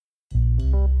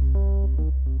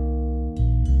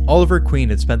Oliver Queen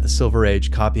had spent the Silver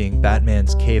Age copying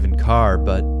Batman's cave and car,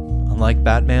 but unlike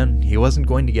Batman, he wasn't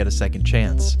going to get a second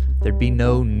chance. There'd be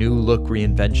no new-look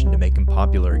reinvention to make him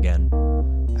popular again.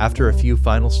 After a few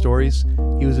final stories,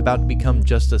 he was about to become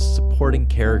just a supporting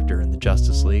character in the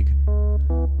Justice League.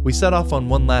 We set off on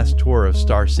one last tour of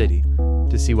Star City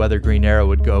to see whether Green Arrow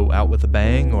would go out with a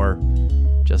bang or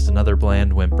just another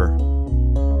bland whimper.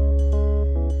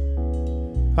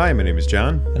 Hi, my name is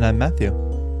John. And I'm Matthew.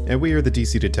 And we are the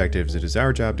DC Detectives. It is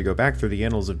our job to go back through the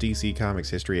annals of DC Comics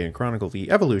history and chronicle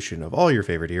the evolution of all your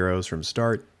favorite heroes from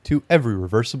start to every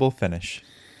reversible finish.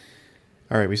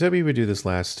 Alright, we said we would do this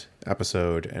last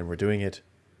episode, and we're doing it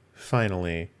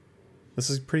finally. This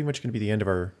is pretty much going to be the end of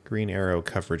our Green Arrow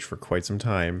coverage for quite some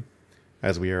time,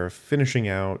 as we are finishing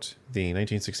out the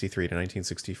 1963 to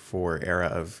 1964 era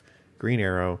of Green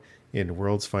Arrow in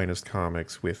World's Finest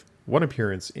Comics with one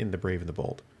appearance in The Brave and the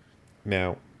Bold.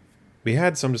 Now, we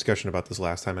had some discussion about this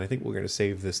last time, and I think we're going to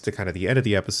save this to kind of the end of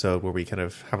the episode where we kind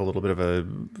of have a little bit of a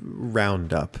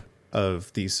roundup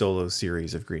of the solo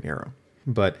series of Green Arrow.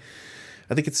 But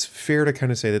I think it's fair to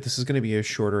kind of say that this is going to be a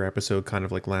shorter episode, kind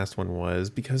of like last one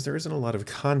was, because there isn't a lot of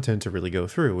content to really go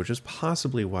through, which is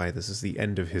possibly why this is the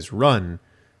end of his run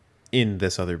in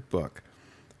this other book.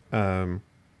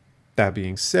 That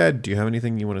being said, do you have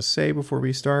anything you want to say before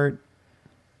we start?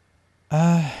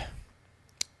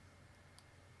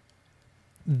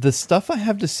 The stuff I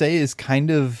have to say is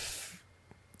kind of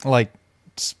like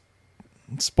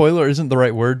spoiler isn't the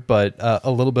right word, but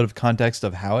a little bit of context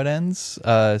of how it ends.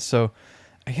 So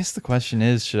I guess the question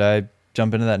is, should I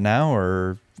jump into that now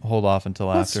or hold off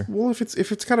until after? Well, if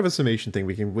it's kind of a summation thing,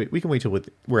 we can wait till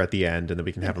we're at the end, and then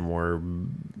we can have a more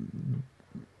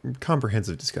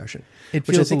comprehensive discussion. It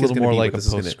feels a little more like a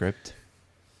postscript.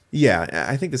 Yeah,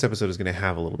 I think this episode is going to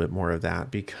have a little bit more of that,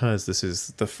 because this is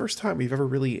the first time we've ever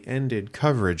really ended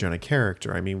coverage on a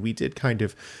character. I mean, we did kind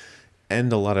of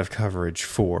end a lot of coverage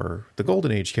for the Golden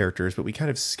Age characters, but we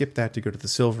kind of skipped that to go to the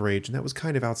Silver Age, and that was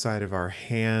kind of outside of our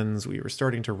hands. We were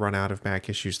starting to run out of back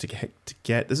issues to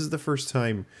get. This is the first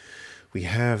time we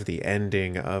have the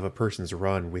ending of a person's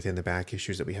run within the back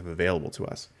issues that we have available to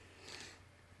us.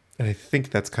 And I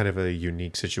think that's kind of a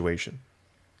unique situation.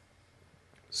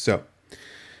 So,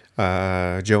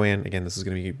 Joanne, again, this is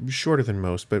going to be shorter than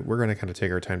most, but we're going to kind of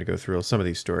take our time to go through some of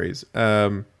these stories.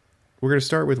 We're going to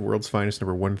start with World's Finest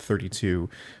number 132,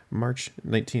 March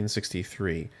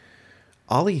 1963.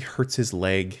 Ollie hurts his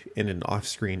leg in an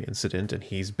off-screen incident, and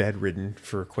he's bedridden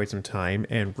for quite some time,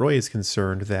 and Roy is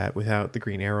concerned that without the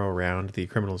Green Arrow around, the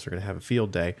criminals are going to have a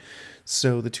field day.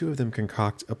 So the two of them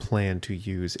concoct a plan to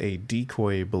use a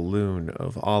decoy balloon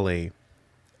of Ollie,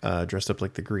 dressed up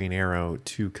like the Green Arrow,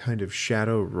 to kind of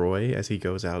shadow Roy as he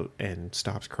goes out and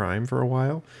stops crime for a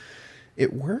while.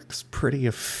 It works pretty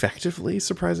effectively,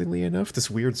 surprisingly enough,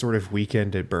 this weird sort of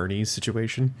Weekend at Bernie's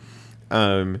situation.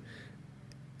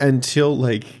 Until,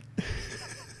 like,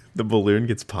 the balloon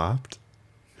gets popped.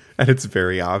 And it's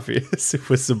very obvious it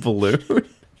was a balloon.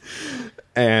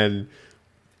 And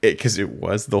because it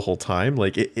was the whole time.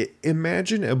 Like,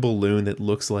 imagine a balloon that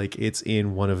looks like it's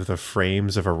in one of the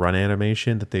frames of a run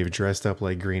animation that they've dressed up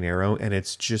like Green Arrow, and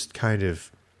it's just kind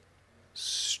of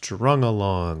strung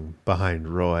along behind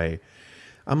Roy.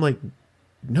 I'm like,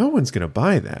 no one's going to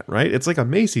buy that, right? It's like a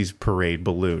Macy's parade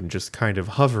balloon just kind of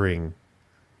hovering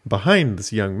behind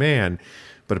this young man.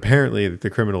 But apparently the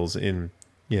criminals in,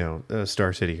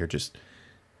 Star City are just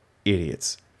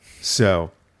idiots.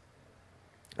 So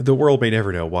the world may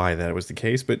never know why that was the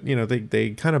case, but,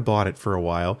 they kind of bought it for a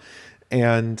while.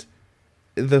 And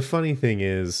the funny thing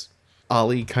is,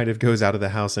 Ollie kind of goes out of the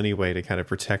house anyway to kind of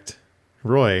protect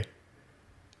Roy,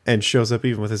 and shows up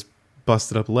even with his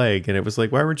busted up leg. And it was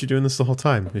like, why weren't you doing this the whole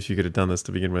time if you could have done this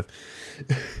to begin with?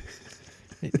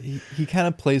 He kind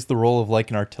of plays the role of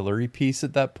like an artillery piece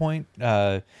at that point.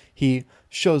 He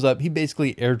shows up, he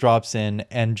basically airdrops in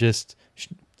and just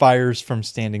fires from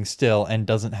standing still and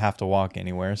doesn't have to walk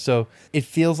anywhere. So it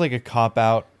feels like a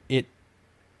cop-out.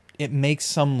 It makes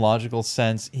some logical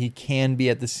sense. He can be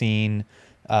at the scene.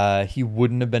 He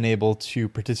wouldn't have been able to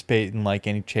participate in like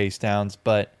any chase downs,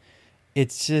 but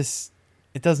it's just,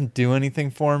 it doesn't do anything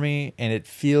for me, and it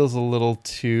feels a little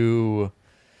too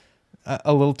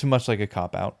much like a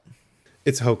cop-out.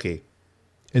 It's hokey.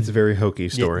 It's a very hokey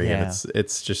story, yeah. And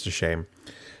it's just a shame.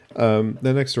 The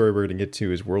next story we're going to get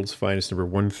to is World's Finest number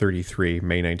 133,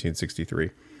 May 1963.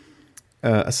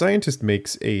 A scientist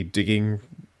makes a digging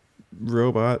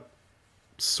robot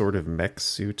sort of mech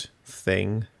suit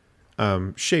thing,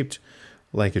 shaped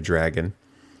like a dragon,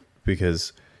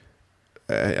 because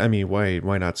I mean,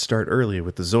 why not start early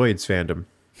with the Zoids fandom?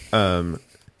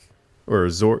 Or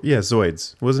yeah,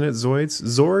 Zoids. Wasn't it Zoids?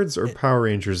 Zords or Power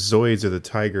Rangers? Zoids are the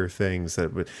tiger things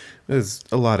that would. There's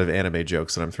a lot of anime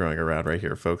jokes that I'm throwing around right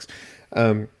here, folks.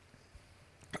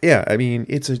 Yeah, I mean,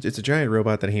 it's a giant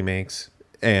robot that he makes,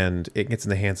 and it gets in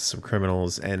the hands of some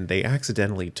criminals, and they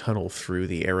accidentally tunnel through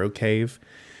the Arrow Cave,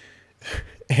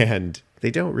 and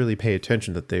they don't really pay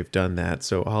attention that they've done that.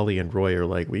 So Ollie and Roy are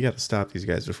like, we got to stop these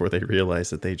guys before they realize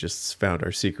that they just found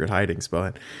our secret hiding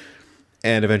spot.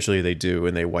 And eventually they do,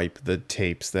 and they wipe the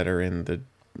tapes that are in the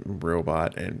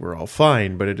robot, and we're all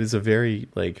fine. But it is a very,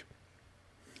 like,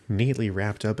 neatly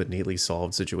wrapped up and neatly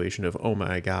solved situation of, oh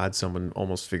my god, someone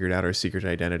almost figured out our secret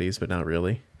identities, but not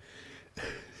really.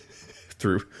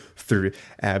 through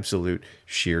absolute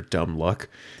sheer dumb luck.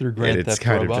 Through Grand Theft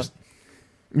Robot?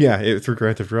 Through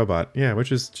Grand Theft Robot. Yeah,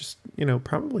 which is just,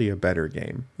 probably a better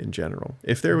game in general.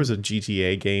 If there was a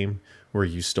GTA game where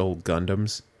you stole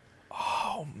Gundams...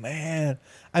 Oh, man.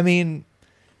 I mean,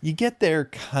 you get there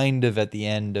kind of at the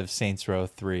end of Saints Row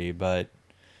 3, but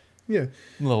yeah,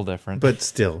 a little different. But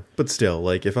still,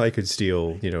 like if I could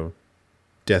steal,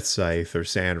 Death Scythe or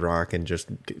Sandrock and just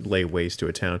lay waste to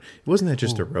a town, wasn't that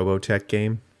just a Robotech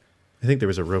game? I think there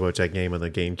was a Robotech game on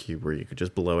the GameCube where you could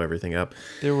just blow everything up.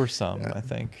 There were some, I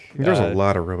think. There's a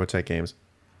lot of Robotech games.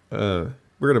 We're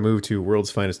going to move to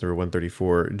World's Finest number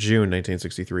 134, June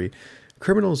 1963.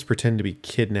 Criminals pretend to be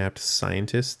kidnapped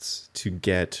scientists to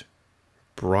get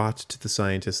brought to the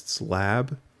scientists'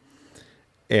 lab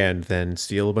and then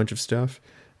steal a bunch of stuff.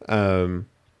 This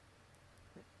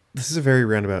is a very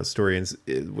roundabout story,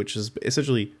 which is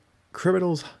essentially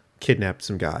criminals kidnapped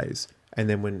some guys. And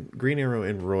then when Green Arrow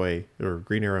and Roy, or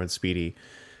Green Arrow and Speedy,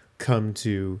 come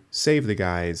to save the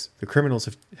guys, the criminals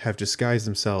have disguised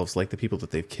themselves like the people that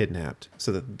they've kidnapped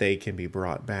so that they can be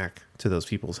brought back to those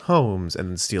people's homes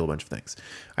and steal a bunch of things.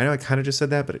 I know I kind of just said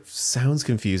that, but it sounds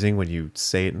confusing when you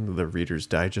say it in the Reader's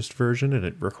Digest version, and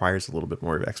it requires a little bit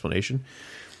more of explanation.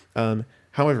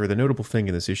 However, the notable thing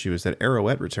in this issue is that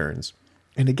Arrowette returns.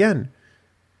 And again,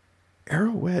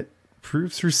 Arrowette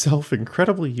proves herself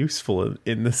incredibly useful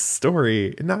in this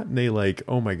story. Not in a like,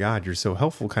 oh my god, you're so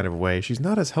helpful kind of way. She's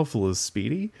not as helpful as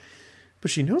Speedy,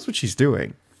 but she knows what she's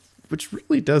doing, which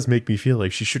really does make me feel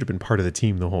like she should have been part of the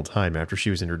team the whole time after she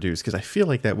was introduced, because I feel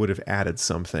like that would have added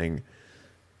something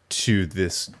to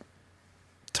this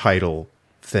title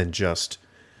than just,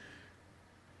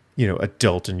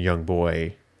 adult and young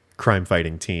boy crime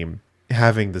fighting team.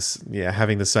 Having the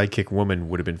sidekick woman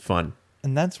would have been fun.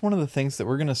 And that's one of the things that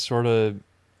we're going to sort of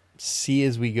see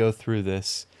as we go through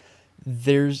this.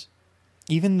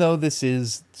 Even though this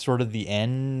is sort of the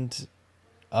end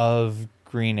of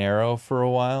Green Arrow for a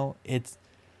while, it's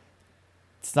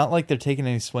not like they're taking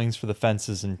any swings for the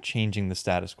fences and changing the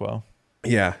status quo.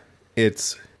 Yeah,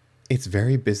 it's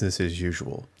very business as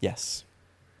usual. Yes.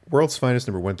 World's Finest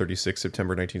number 136,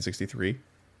 September 1963.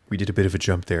 We did a bit of a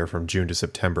jump there from June to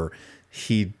September.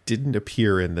 He didn't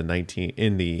appear in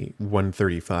the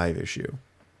 135 issue.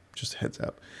 Just heads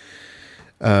up.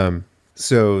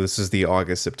 So this is the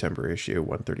August-September issue,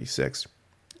 136.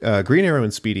 Green Arrow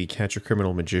and Speedy catch a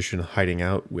criminal magician hiding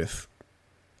out with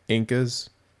Incas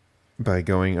by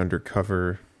going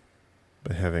undercover,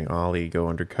 by having Ollie go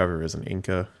undercover as an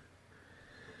Inca.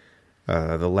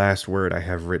 The last word I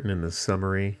have written in the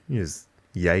summary is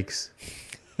yikes.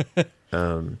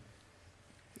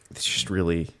 It's just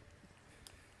really,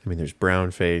 there's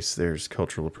brownface, there's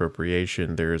cultural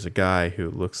appropriation, there's a guy who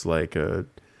looks like a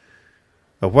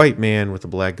white man with a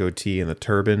black goatee and a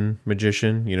turban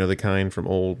magician, the kind from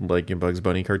old, like, Bugs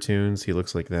Bunny cartoons. He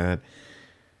looks like that.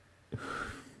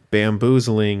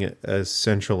 Bamboozling a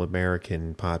Central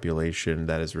American population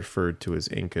that is referred to as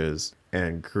Incas,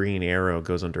 and Green Arrow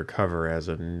goes undercover as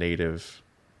a native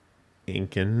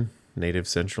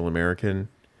Central American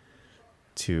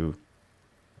to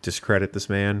discredit this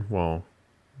man while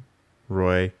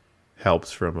Roy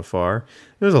helps from afar.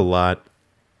 There's a lot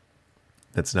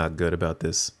that's not good about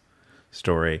this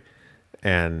story,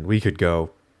 and we could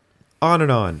go on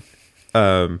and on.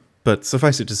 But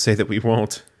suffice it to say that we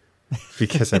won't,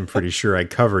 because I'm pretty sure I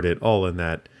covered it all in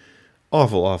that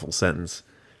awful sentence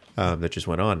that just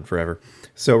went on forever.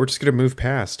 So we're just going to move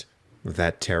past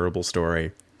that terrible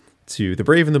story to The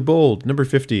Brave and the Bold, number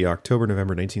 50,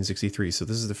 October-November 1963. So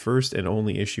this is the first and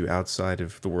only issue outside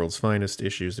of the World's Finest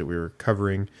issues that we were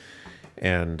covering.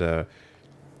 And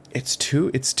it's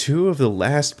two of the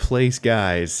last place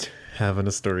guys having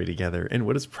a story together, and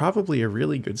what is probably a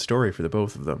really good story for the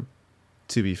both of them,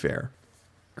 to be fair.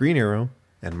 Green Arrow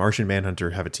and Martian Manhunter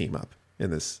have a team up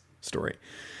in this story.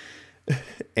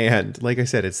 And like I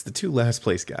said, it's the two last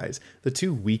place guys, the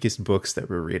two weakest books that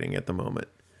we're reading at the moment.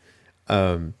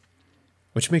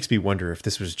 Which makes me wonder if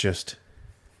this was just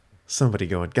somebody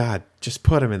going, God, just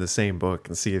put him in the same book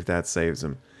and see if that saves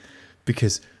him.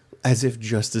 Because as if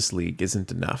Justice League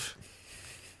isn't enough.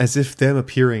 As if them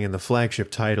appearing in the flagship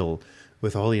title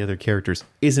with all the other characters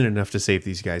isn't enough to save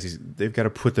these guys. They've got to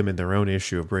put them in their own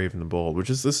issue of Brave and the Bold,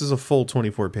 this is a full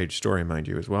 24-page story, mind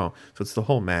you, as well. So it's the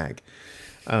whole mag.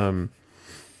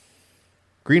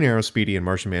 Green Arrow, Speedy, and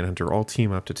Martian Manhunter all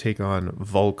team up to take on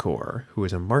Volcor, who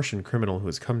is a Martian criminal who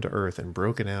has come to Earth and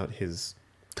broken out his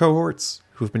cohorts,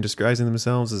 who've been disguising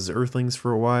themselves as Earthlings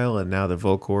for a while, and now that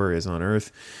Volcor is on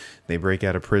Earth, they break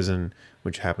out of prison,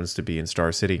 which happens to be in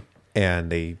Star City,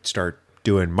 and they start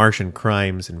doing Martian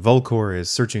crimes, and Volcor is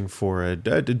searching for a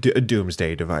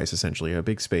doomsday device, essentially, a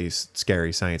big space,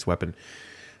 scary science weapon,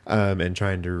 and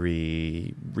trying to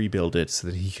rebuild it so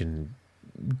that he can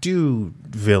do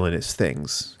villainous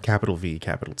things, capital V,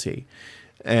 capital T.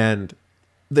 And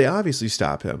they obviously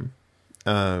stop him,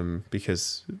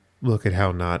 because look at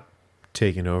how not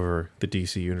taken over the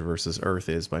DC universe's Earth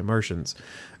is by Martians.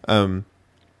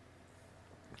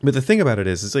 But the thing about it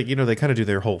is, it's like, they kind of do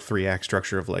their whole 3-act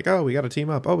structure of like, oh, we got to team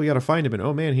up. Oh, we got to find him. And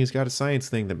oh, man, he's got a science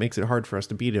thing that makes it hard for us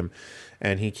to beat him.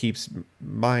 And he keeps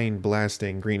mind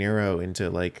blasting Green Arrow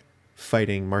into like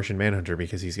fighting Martian Manhunter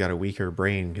because he's got a weaker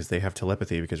brain because they have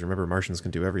telepathy. Because remember, Martians can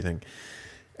do everything.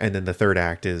 And then the 3rd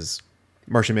act is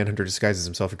Martian Manhunter disguises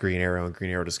himself as Green Arrow and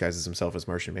Green Arrow disguises himself as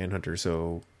Martian Manhunter.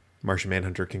 So Martian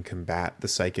Manhunter can combat the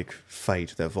psychic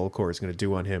fight that Volcor is going to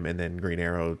do on him. And then Green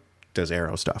Arrow does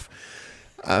Arrow stuff.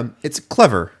 It's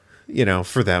clever,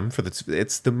 for them.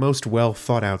 It's the most well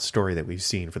thought out story that we've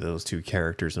seen for those two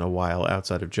characters in a while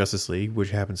outside of Justice League,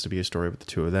 which happens to be a story with the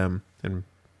two of them. And,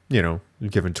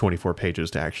 given 24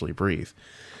 pages to actually breathe.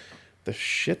 The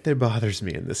shit that bothers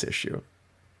me in this issue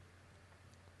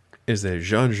is that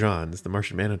Jean, the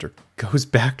Martian Manhunter, goes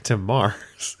back to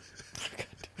Mars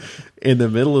in the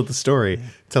middle of the story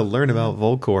to learn about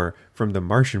Volcor from the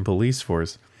Martian police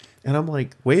force. And I'm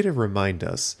like, way to remind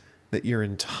us that your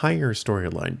entire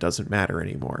storyline doesn't matter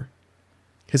anymore.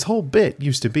 His whole bit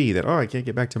used to be that, I can't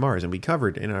get back to Mars. And we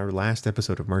covered in our last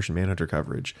episode of Martian Manhunter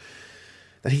coverage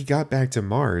that he got back to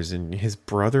Mars and his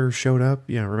brother showed up.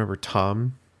 Remember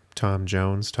Tom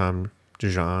Jones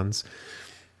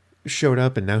showed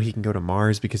up, and now he can go to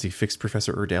Mars because he fixed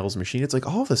Professor Erdell's machine. It's like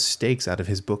all the stakes out of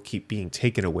his book keep being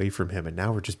taken away from him, and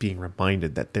now we're just being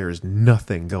reminded that there's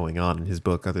nothing going on in his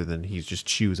book other than he's just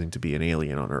choosing to be an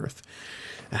alien on Earth.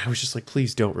 And I was just like,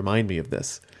 please don't remind me of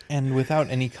this. And without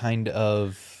any kind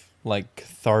of like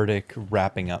cathartic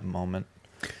wrapping up moment.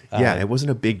 Yeah, it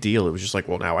wasn't a big deal. It was just like,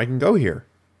 well, now I can go here.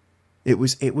 It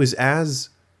was as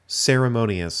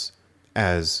ceremonious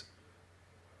as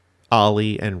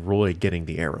Ollie and Roy getting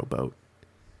the Arrow boat.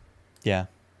 Yeah.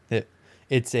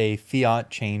 It's a fiat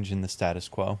change in the status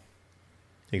quo.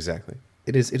 Exactly.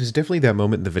 It is definitely that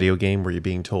moment in the video game where you're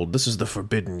being told, this is the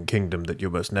forbidden kingdom that you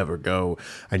must never go.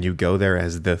 And you go there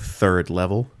as the 3rd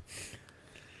level.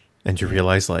 And you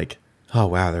realize like, oh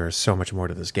wow, there is so much more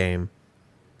to this game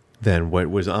than what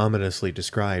was ominously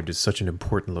described as such an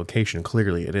important location.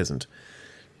 Clearly it isn't.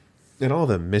 And all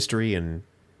the mystery and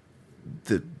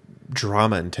the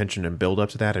drama and tension and build up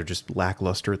to that are just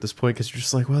lackluster at this point because you're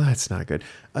just like, well, that's not good.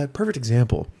 A perfect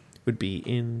example would be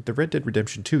in the Red Dead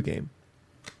Redemption 2 game.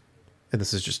 And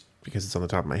this is just because it's on the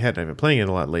top of my head and I've been playing it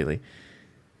a lot lately.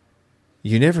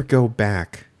 You never go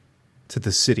back to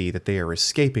the city that they are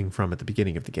escaping from at the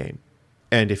beginning of the game.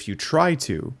 And if you try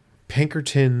to,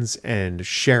 Pinkertons and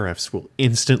sheriffs will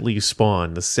instantly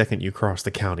spawn the second you cross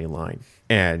the county line.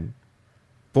 And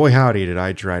boy howdy did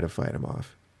I try to fight them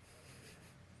off.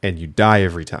 And you die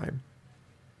every time.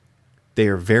 They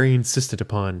are very insistent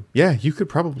upon, you could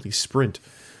probably sprint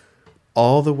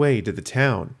all the way to the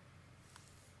town,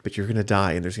 but you're going to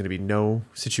die and there's going to be no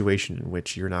situation in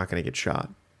which you're not going to get shot.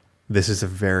 This is a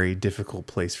very difficult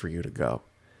place for you to go.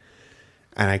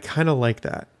 And I kind of like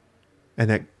that. And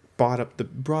that brought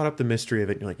up the mystery of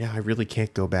it. You're like, I really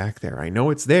can't go back there. I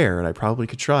know it's there and I probably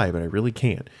could try, but I really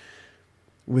can't.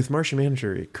 With Martian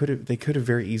Manhunter, they could have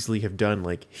very easily have done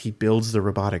like he builds the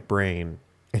robotic brain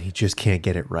and he just can't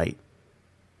get it right.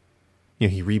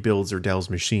 He rebuilds Erdell's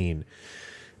machine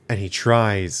and he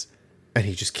tries and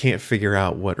he just can't figure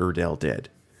out what Erdell did.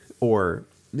 Or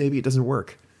maybe it doesn't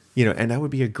work. And that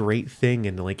would be a great thing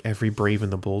in like every Brave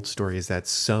and the Bold story is that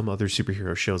some other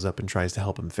superhero shows up and tries to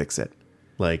help him fix it.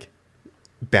 Like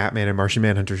Batman and Martian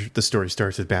Manhunter, the story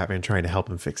starts with Batman trying to help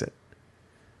him fix it.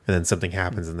 And then something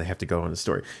happens and they have to go on the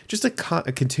story. Just a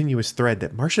continuous thread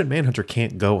that Martian Manhunter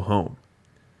can't go home.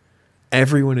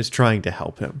 Everyone is trying to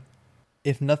help him.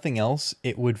 If nothing else,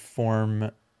 it would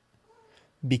form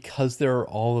because there are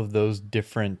all of those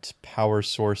different power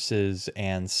sources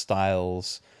and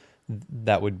styles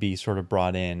that would be sort of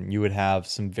brought in, you would have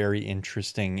some very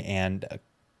interesting and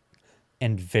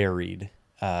varied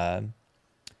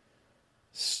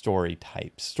story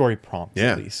types, story prompts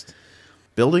Yeah. at least.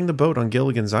 Building the boat on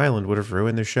Gilligan's Island would have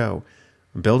ruined the show.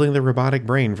 Building the robotic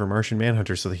brain for Martian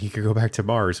Manhunter so that he could go back to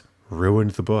Mars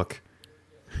ruined the book.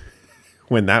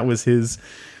 When that was his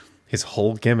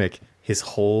whole gimmick, his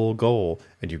whole goal,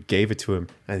 and you gave it to him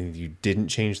and you didn't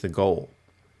change the goal.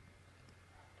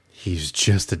 He's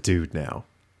just a dude now.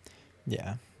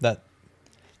 Yeah,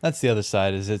 that's the other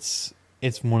side. Is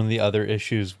it's one of the other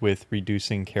issues with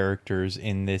reducing characters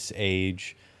in this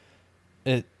age,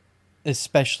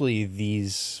 especially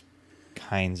these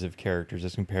kinds of characters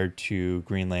as compared to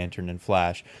Green Lantern and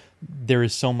Flash. There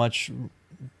is so much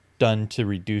done to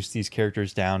reduce these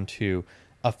characters down to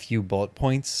a few bullet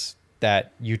points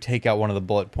that you take out one of the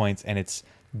bullet points and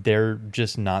they're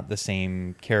just not the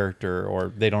same character,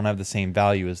 or they don't have the same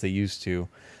value as they used to.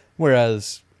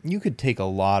 Whereas you could take a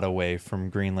lot away from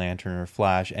Green Lantern or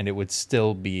Flash and it would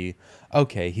still be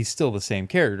okay. He's still the same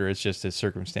character. It's just his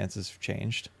circumstances have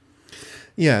changed.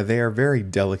 Yeah, they are very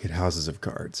delicate houses of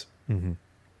cards. Mm-hmm.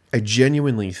 I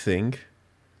genuinely think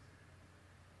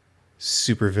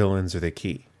supervillains are the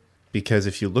key. Because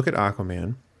if you look at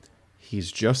Aquaman,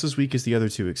 he's just as weak as the other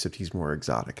two, except he's more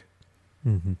exotic.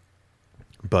 Mm-hmm.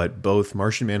 But both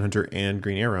Martian Manhunter and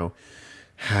Green Arrow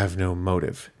have no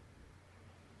motive.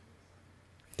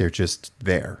 They're just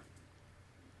there.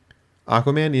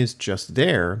 Aquaman is just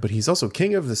there, but he's also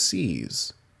king of the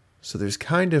seas. So there's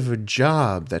kind of a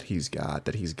job that he's got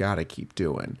to keep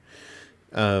doing.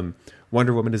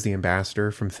 Wonder Woman is the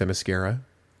ambassador from Themyscira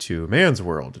to man's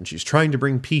world, and she's trying to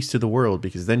bring peace to the world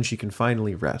because then she can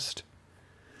finally rest.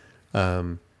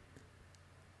 Green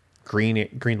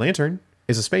Lantern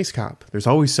is a space cop. There's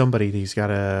always somebody that he's got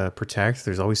to protect.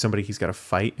 There's always somebody he's got to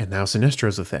fight, and now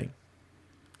Sinestro's a thing.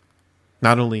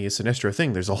 Not only is Sinestro a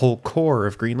thing, there's a whole core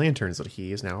of Green Lanterns that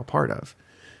he is now a part of.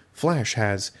 Flash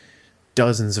has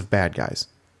dozens of bad guys.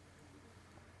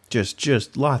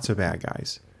 Just lots of bad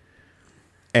guys.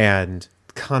 And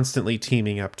constantly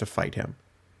teaming up to fight him.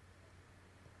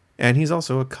 And he's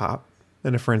also a cop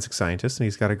and a forensic scientist, and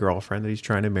he's got a girlfriend that he's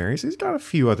trying to marry. So he's got a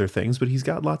few other things, but he's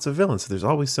got lots of villains. So there's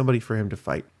always somebody for him to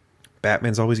fight.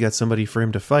 Batman's always got somebody for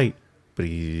him to fight, but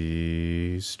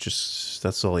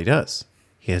that's all he does.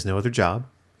 He has no other job.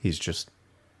 He's just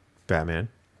Batman.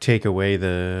 Take away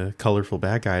the colorful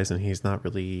bad guys, and he's not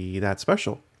really that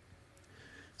special.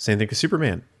 Same thing with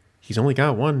Superman. He's only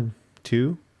got 1,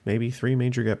 2, maybe 3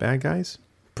 major bad guys.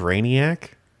 Brainiac,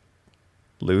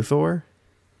 Luthor,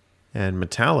 and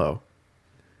Metallo.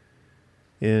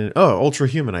 Ultra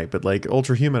Humanite, but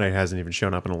Ultra Humanite hasn't even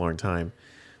shown up in a long time.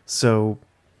 So,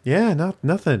 yeah,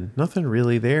 nothing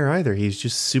really there either. He's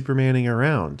just Supermaning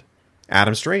around.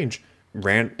 Adam Strange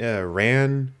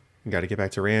ran. Got to get back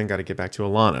to Rand. Got to get back to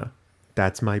Alana.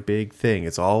 That's my big thing.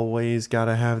 It's always got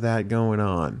to have that going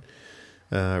on.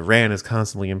 Rand is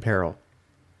constantly in peril.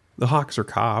 The Hawks are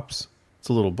cops. It's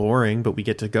a little boring, but we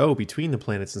get to go between the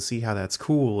planets and see how that's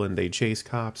cool. And they chase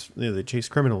cops. They chase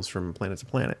criminals from planet to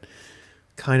planet.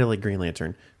 Kind of like Green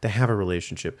Lantern. They have a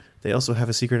relationship. They also have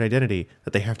a secret identity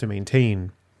that they have to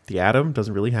maintain. The Atom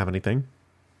doesn't really have anything.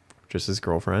 Just his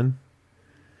girlfriend.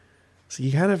 So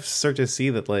you kind of start to see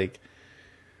that,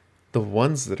 the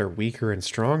ones that are weaker and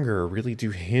stronger really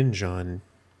do hinge on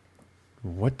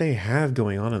what they have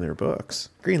going on in their books.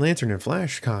 Green Lantern and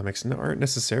Flash comics aren't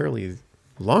necessarily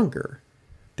longer.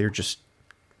 They're just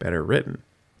better written.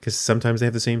 Because sometimes they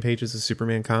have the same pages as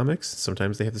Superman comics.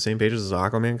 Sometimes they have the same pages as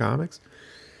Aquaman comics.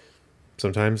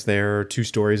 Sometimes they're 2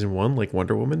 stories in one, like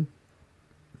Wonder Woman.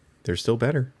 They're still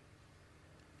better.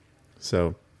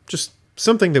 So, just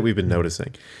something that we've been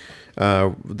noticing. We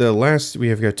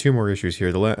have got 2 more issues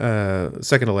here. The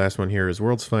second to last one here is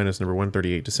World's Finest, number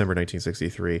 138, December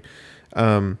 1963.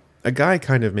 A guy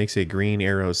kind of makes a Green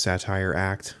Arrow satire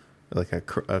act, like a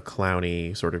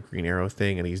clowny sort of Green Arrow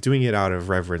thing, and he's doing it out of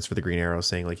reverence for the Green Arrow,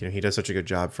 saying he does such a good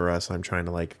job for us. I'm trying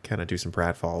to kind of do some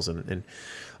pratfalls in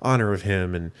honor of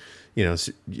him, and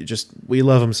we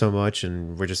love him so much,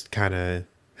 and we're just kind of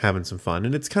having some fun,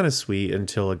 and it's kind of sweet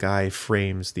until a guy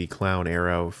frames the Clown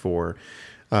Arrow for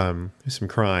some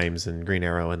crimes, and Green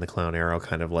Arrow and the Clown Arrow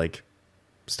kind of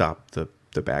stop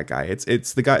the bad guy.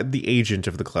 It's the guy, the agent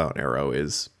of the Clown Arrow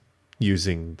is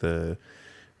using the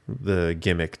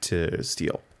gimmick to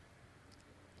steal.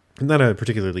 Not a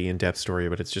particularly in-depth story,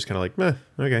 but it's just kind of meh,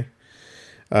 okay.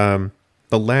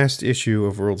 The last issue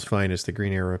of World's Finest that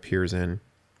Green Arrow appears in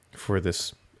for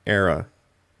this era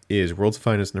is World's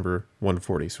Finest number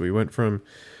 140. So we went from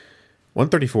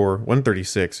 134,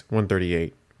 136,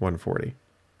 138, 140.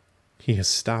 He has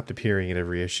stopped appearing in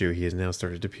every issue. He has now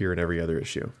started to appear in every other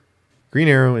issue. Green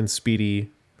Arrow and Speedy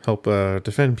help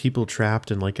defend people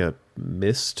trapped in like a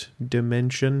mist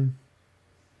dimension.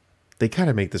 They kind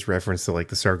of make this reference to like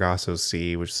the Sargasso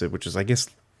Sea, which is, I guess,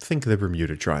 think of the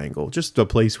Bermuda Triangle, just a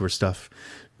place where stuff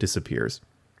disappears.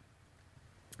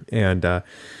 And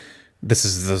this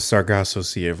is the Sargasso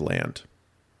Sea of land.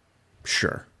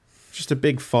 Sure. Just a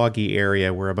big foggy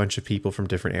area where a bunch of people from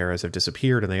different eras have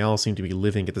disappeared, and they all seem to be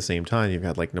living at the same time. You've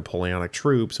got like Napoleonic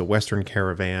troops, a Western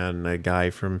caravan, a guy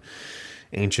from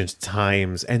ancient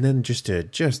times, and then just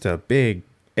a big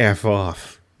F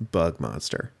off bug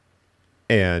monster.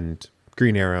 And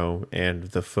Green Arrow and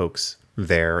the folks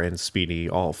there and Speedy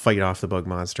all fight off the bug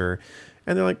monster,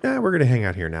 and they're like, nah, we're gonna hang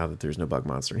out here now that there's no bug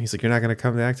monster. And he's like, you're not gonna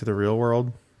come back to the real world?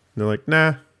 And they're like,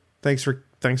 nah, thanks for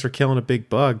killing a big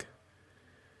bug.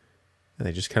 And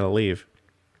they just kind of leave.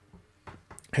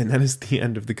 And that is the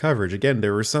end of the coverage. Again,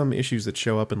 there were some issues that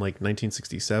show up in like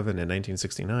 1967 and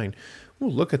 1969.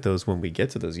 We'll look at those when we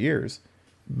get to those years,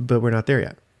 but we're not there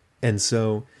yet. And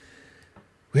so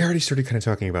we already started kind of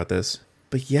talking about this.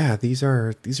 But yeah, these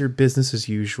are business as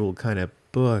usual kind of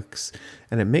books.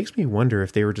 And it makes me wonder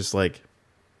if they were just like,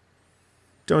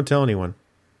 don't tell anyone.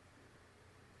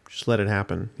 Just let it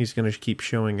happen. He's going to keep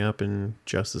showing up in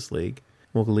Justice League.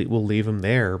 We'll leave him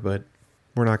there, but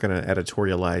we're not going to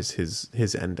editorialize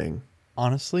his ending.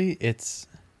 Honestly, it's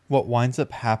what winds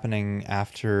up happening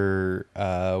after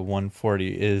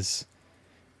 140 is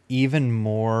even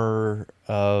more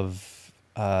of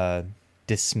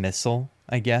dismissal,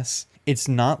 I guess. It's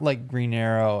not like Green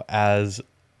Arrow as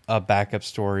a backup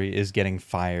story is getting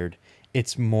fired.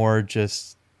 It's more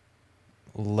just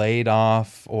laid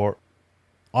off or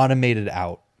automated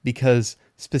out, because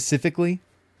specifically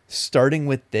starting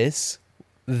with this,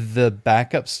 the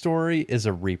backup story is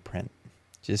a reprint.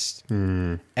 Just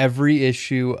every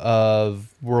issue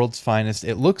of World's Finest.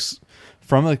 It looks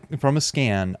from a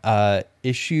scan,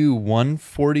 issue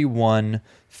 141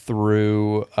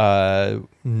 through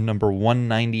number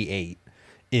 198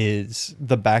 is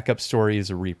the backup story is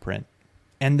a reprint.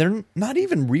 And they're not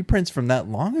even reprints from that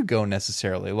long ago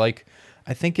necessarily. Like,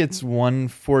 I think it's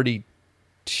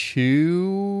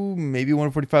 142, maybe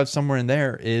 145, somewhere in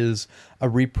there is a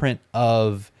reprint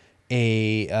of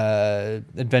a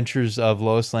Adventures of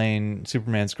Lois Lane,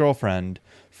 Superman's Girlfriend,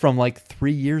 from like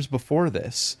 3 years before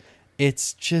this.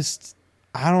 It's just,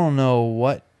 I don't know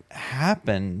what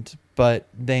happened, but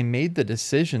they made the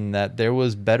decision that there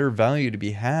was better value to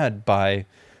be had by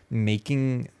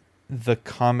making the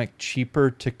comic cheaper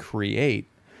to create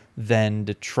than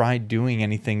to try doing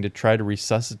anything to try to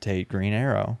resuscitate Green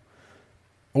Arrow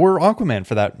or Aquaman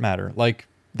for that matter. Like,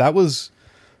 that was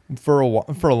for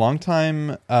a long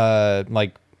time,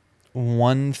 like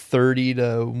 130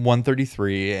 to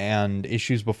 133 and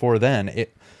issues before then,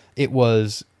 it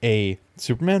was a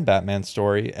Superman Batman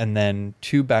story and then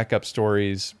two backup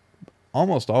stories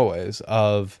almost always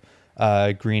of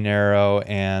Green Arrow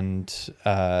and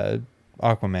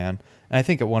Aquaman. And I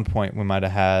think at one point we might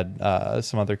have had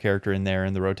some other character in there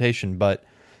in the rotation, but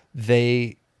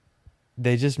they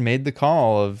just made the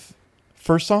call of,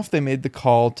 first off, they made the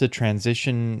call to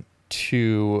transition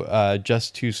to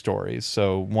just two stories,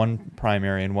 so one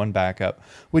primary and one backup,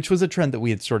 which was a trend that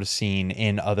we had sort of seen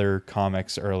in other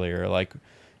comics earlier. Like,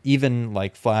 even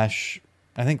like Flash,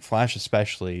 I think Flash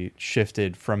especially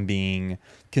shifted from being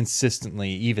consistently,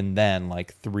 even then,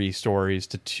 like 3 stories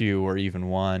to 2 or even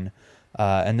 1.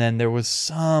 And then there was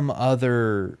some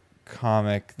other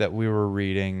comic that we were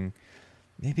reading,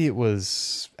 maybe it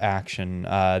was Action,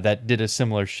 that did a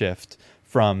similar shift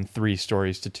from 3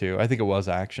 stories to 2. I think it was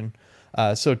Action.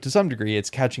 So to some degree, it's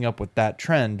catching up with that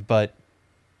trend, but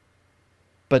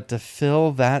to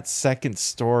fill that second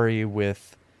story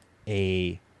with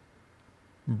a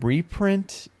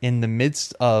reprint in the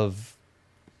midst of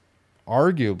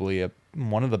arguably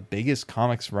one of the biggest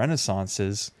comics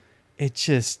renaissances, it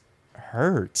just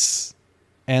hurts.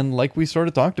 And like we sort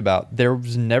of talked about, there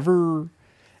was never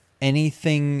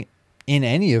anything in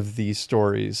any of these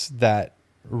stories that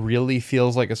really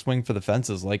feels like a swing for the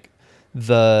fences. Like,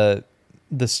 the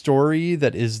story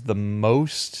that is the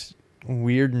most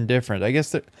weird and different, I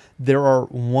guess that there are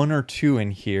 1 or 2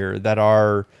 in here that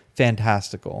are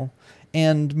fantastical,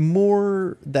 and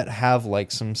more that have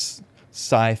like some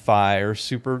sci-fi or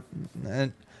super,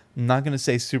 I'm not going to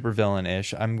say super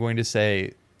villain-ish, I'm going to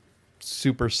say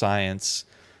super science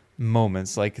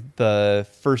moments. Like the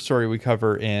first story we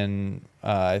cover in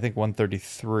I think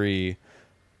 132,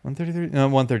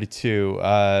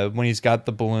 when he's got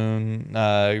the balloon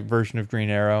version of Green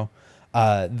Arrow,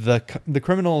 the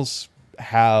criminals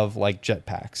have like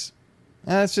jetpacks.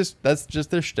 And that's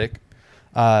just their shtick.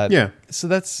 Yeah. So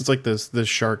that's It's like the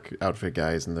shark outfit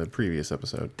guys in the previous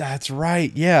episode. That's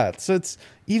right. Yeah. So it's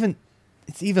even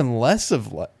less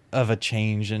of a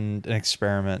change and an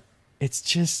experiment. It's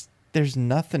just there's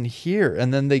nothing here,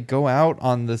 and then they go out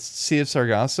on the Sea of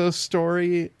Sargasso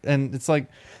story, and it's like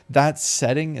that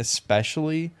setting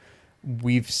especially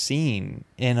we've seen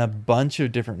in a bunch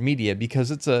of different media because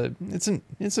it's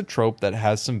a trope that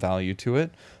has some value to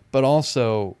it, but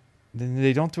also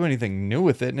they don't do anything new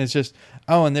with it, and it's just,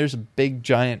 oh, and there's a big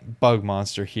giant bug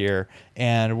monster here,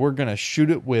 and we're gonna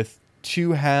shoot it with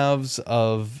two halves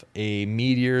of a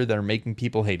meteor that are making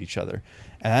people hate each other,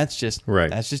 and that's just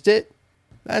it.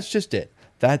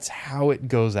 That's how it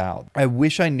goes out. I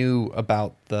wish I knew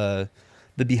about the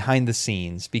behind the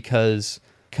scenes, because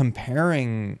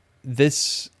comparing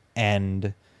this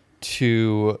end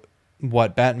to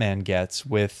what Batman gets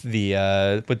with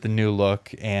the new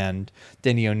look and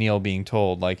Denny O'Neil being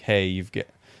told, like, hey,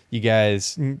 you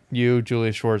guys,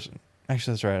 Julius Schwartz.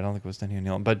 Actually, that's right. I don't think it was Denny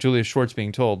O'Neil, but Julius Schwartz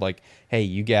being told, like, hey,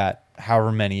 you got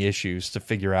however many issues to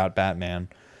figure out Batman.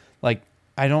 Like,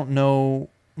 I don't know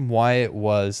why it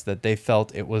was that they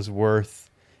felt it was worth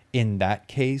in that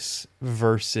case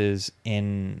versus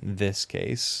in this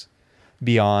case,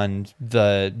 beyond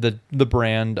the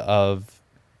brand of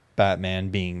Batman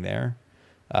being there.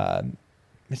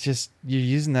 It's just you're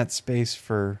using that space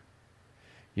for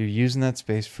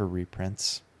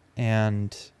reprints,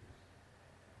 and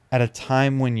at a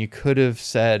time when you could have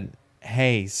said,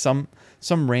 hey, some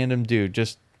random dude,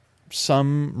 just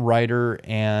some writer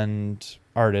and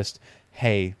artist,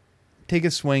 hey, take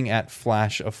a swing at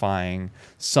flashifying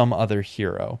some other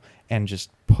hero and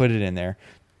just put it in there.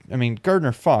 I mean,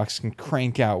 Gardner Fox can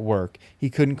crank out work. He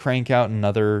couldn't crank out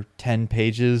another 10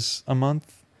 pages a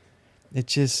month. It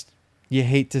just, you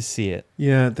hate to see it.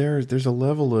 Yeah, there's a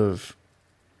level of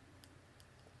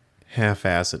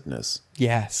half-assedness.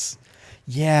 Yes.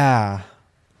 Yeah.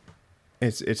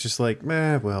 It's just like,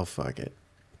 well, fuck it.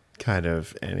 Kind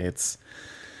of. And it's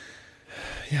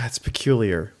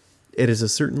peculiar. It is a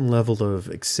certain level of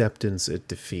acceptance at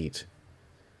defeat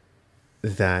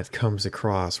that comes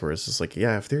across, where it's just like,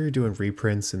 yeah, if they're doing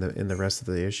reprints in the rest of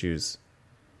the issues,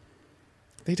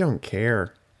 they don't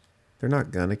care. They're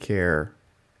not gonna care.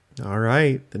 All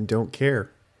right, then don't care.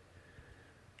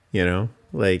 You know,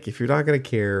 like, if you're not gonna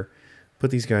care, put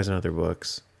these guys in other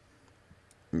books.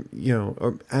 You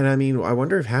know, and I mean, I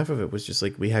wonder if half of it was just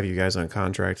like, we have you guys on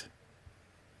contract.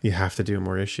 You have to do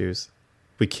more issues.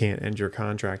 We can't end your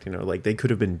contract. You know, like, they could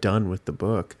have been done with the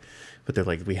book, but they're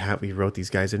like, we wrote these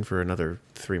guys in for another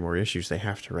 3 more issues. They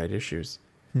have to write issues.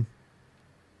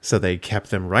 So they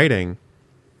kept them writing,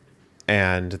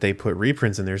 and they put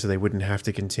reprints in there so they wouldn't have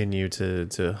to continue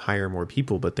to hire more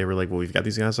people. But they were like, well, we've got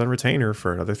these guys on retainer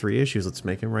for another 3 issues. Let's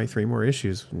make them write 3 more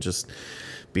issues and just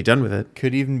be done with it.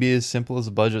 Could even be as simple as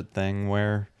a budget thing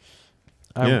where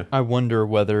I wonder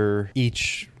whether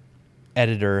each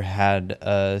editor had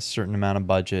a certain amount of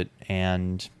budget,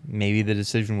 and maybe the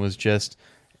decision was just,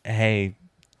 hey,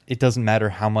 it doesn't matter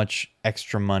how much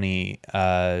extra money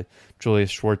Julius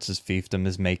Schwartz's fiefdom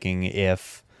is making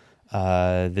if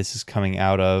this is coming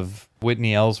out of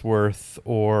Whitney Ellsworth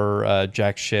or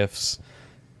Jack Schiff's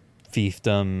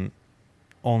fiefdom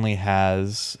only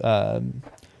has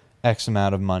X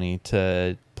amount of money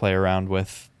to play around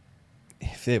with.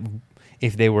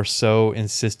 If they were so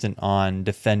insistent on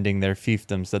defending their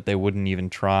fiefdoms that they wouldn't even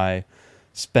try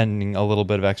spending a little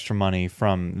bit of extra money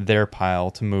from their pile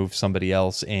to move somebody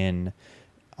else in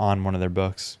on one of their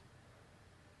books.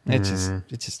 It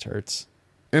just hurts.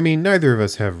 I mean, neither of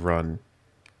us have run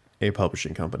a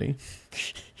publishing company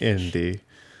in the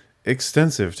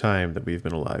extensive time that we've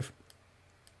been alive.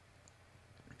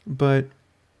 But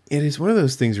it is one of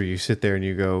those things where you sit there and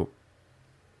you go,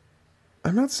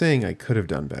 I'm not saying I could have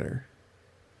done better,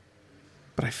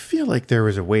 but I feel like there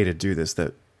was a way to do this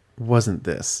that wasn't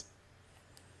this.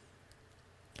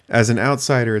 As an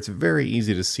outsider, it's very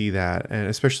easy to see that, and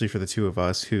especially for the two of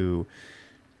us who,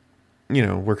 you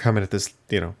know, we're coming at this,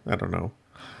 you know, I don't know,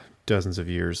 dozens of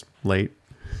years late.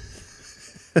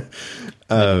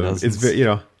 It's, you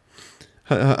know,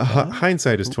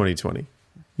 hindsight is 2020,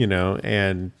 you know,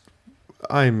 and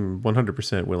I'm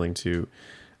 100% willing to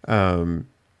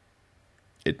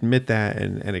admit that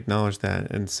and acknowledge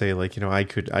that and say, like, you know, I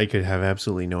could have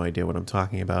absolutely no idea what I'm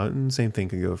talking about, and the same thing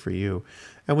could go for you.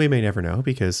 And we may never know,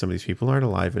 because some of these people aren't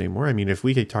alive anymore. I mean, if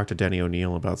we could talk to Denny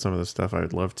O'Neil about some of this stuff, I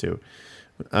would love to.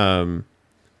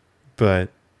 But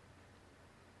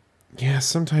yeah,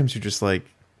 sometimes you're just like,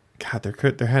 God,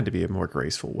 there had to be a more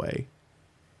graceful way.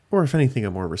 or if anything,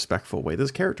 a more respectful way.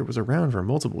 This character was around for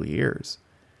multiple years.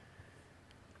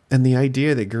 And the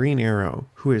idea that Green Arrow,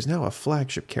 who is now a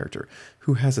flagship character,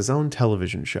 who has his own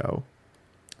television show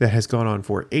that has gone on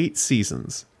for 8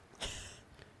 seasons,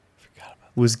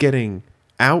 was getting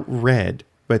outread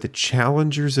by the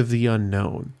challengers of the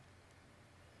unknown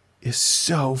is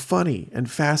so funny and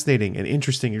fascinating and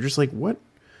interesting. You're just like, what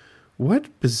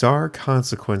bizarre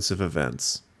consequence of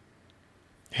events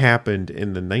happened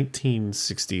in the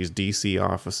 1960s DC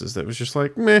offices that was just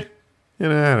like, meh,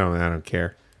 and I don't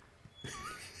care.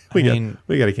 We got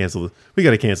to cancel this. We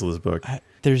got to cancel this book.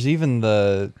 There's even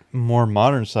the more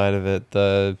modern side of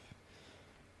it.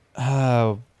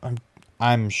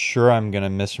 I'm sure I'm gonna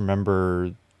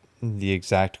misremember the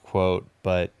exact quote,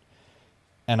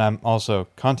 and I'm also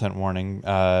content warning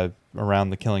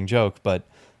around the Killing Joke, but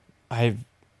I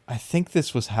think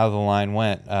this was how the line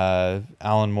went.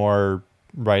 Alan Moore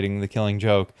writing the Killing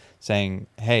Joke, saying,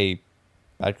 "Hey,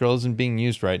 Batgirl isn't being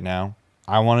used right now.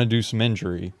 I want to do some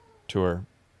injury to her."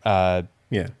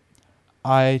 Yeah.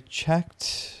 I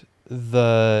checked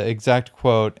the exact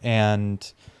quote,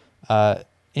 and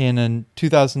in a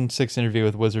 2006 interview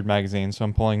with Wizard Magazine, so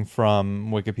I'm pulling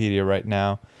from Wikipedia right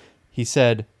now, he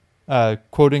said,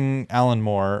 quoting Alan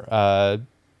Moore about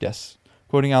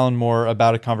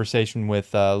a conversation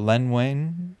with Len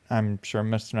Wein, I'm sure I'm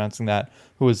mispronouncing that,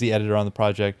 who was the editor on the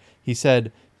project. He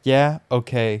said, "Yeah,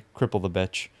 okay, cripple the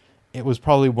bitch. It was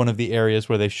probably one of the areas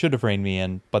where they should have reined me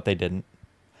in, but they didn't."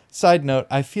 Side note,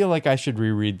 I feel like I should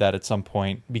reread that at some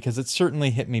point because it certainly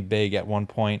hit me big at one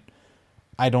point.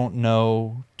 I don't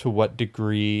know to what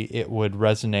degree it would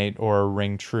resonate or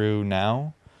ring true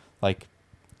now. Like,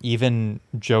 even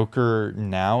Joker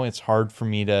now, it's hard for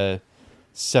me to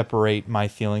separate my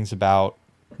feelings about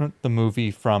the movie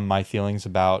from my feelings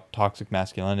about toxic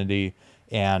masculinity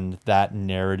and that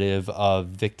narrative of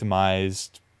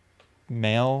victimized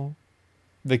masculinity,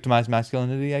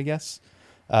 I guess.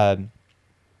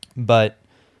 But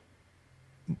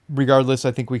regardless,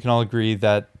 I think we can all agree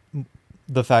that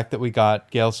the fact that we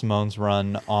got Gail Simone's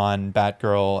run on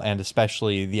Batgirl, and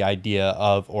especially the idea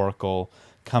of Oracle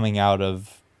coming out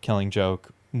of Killing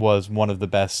Joke, was one of the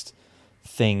best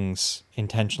things,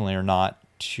 intentionally or not,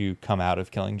 to come out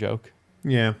of Killing Joke.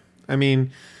 Yeah. I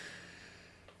mean,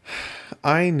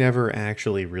 I never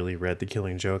actually really read The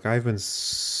Killing Joke. I've been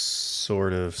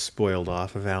sort of spoiled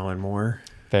off of Alan Moore.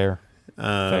 Fair.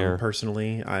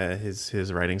 Personally,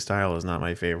 his writing style is not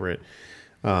my favorite.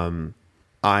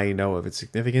 I know of its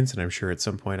significance, and I'm sure at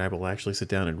some point I will actually sit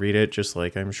down and read it, just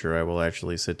like I'm sure I will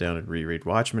actually sit down and reread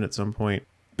Watchmen at some point.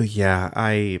 But yeah,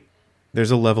 there's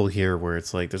a level here where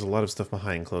it's like there's a lot of stuff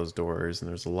behind closed doors, and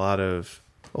there's a lot of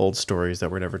old stories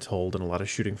that were never told, and a lot of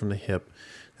shooting from the hip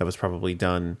that was probably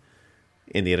done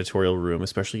in the editorial room,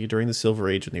 especially during the Silver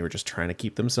Age, when they were just trying to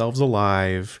keep themselves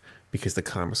alive because the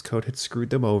Comics Code had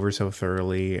screwed them over so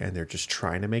thoroughly, and they're just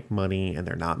trying to make money, and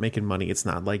they're not making money. It's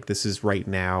not like this is right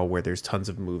now where there's tons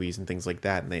of movies and things like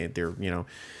that, and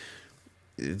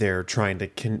they're trying to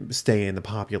stay in the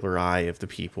popular eye of the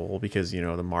people because,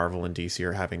 the Marvel and DC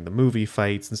are having the movie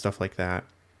fights and stuff like that.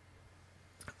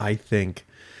 I think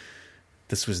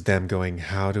this was them going,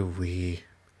 how do we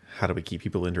keep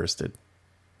people interested?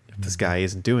 If this guy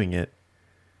isn't doing it,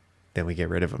 then we get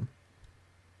rid of him.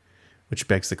 Which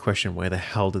begs the question, why the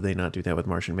hell did they not do that with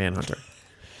Martian Manhunter?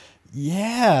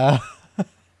 Yeah.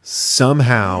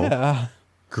 Somehow,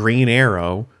 Green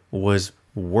Arrow was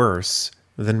worse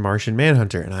than Martian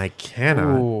Manhunter, and I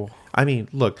cannot. Ooh. I mean,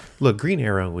 look, Green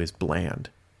Arrow is bland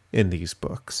in these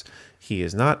books. He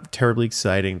is not terribly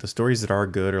exciting. The stories that are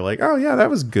good are like, oh yeah, that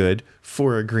was good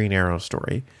for a Green Arrow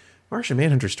story. Martian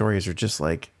Manhunter stories are just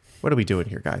like, what are we doing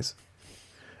here, guys?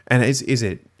 And is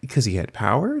it because he had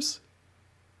powers?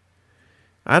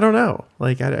 I don't know.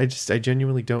 Like, I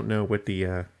genuinely don't know what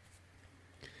the.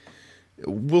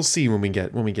 We'll see when we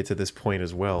get to this point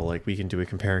as well. Like, we can do a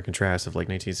compare and contrast of like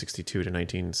 1962 to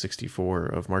 1964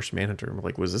 of Martian Manhunter.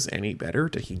 Like, was this any better?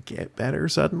 Did he get better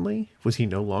suddenly? Was he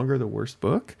no longer the worst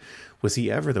book? Was he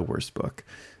ever the worst book?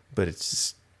 But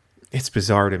it's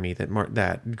bizarre to me that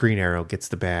that Green Arrow gets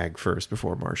the bag first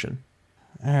before Martian.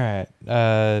 All right.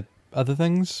 Other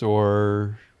things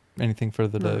or anything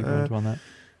further to go into on that?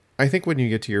 I think when you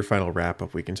get to your final wrap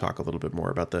up, we can talk a little bit more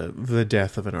about the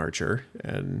death of an archer,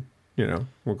 and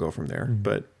we'll go from there. Mm-hmm.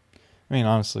 But I mean,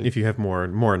 honestly, if you have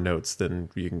more notes, then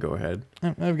you can go ahead.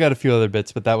 I've got a few other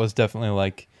bits, but that was definitely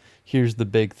like, here's the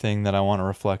big thing that I want to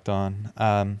reflect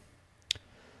on.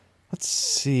 Let's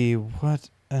see what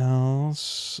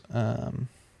else.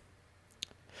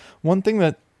 One thing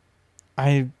that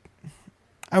I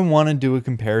want to do a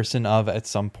comparison of at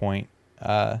some point,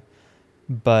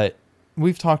 but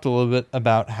we've talked a little bit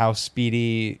about how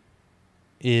Speedy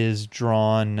is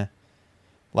drawn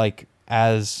like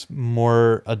as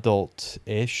more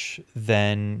adult-ish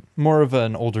than more of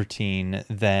an older teen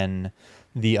than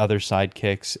the other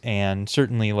sidekicks, and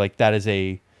certainly like that is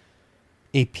a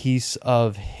piece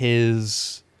of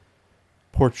his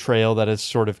portrayal that is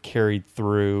sort of carried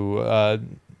through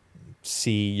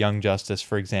see Young Justice,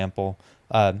 for example.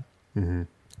 But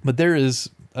there is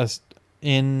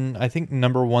in I think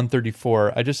number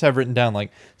 134, I just have written down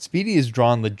like Speedy is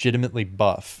drawn legitimately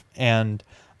buff, and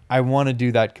I want to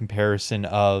do that comparison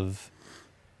of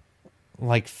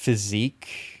like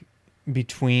physique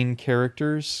between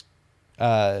characters,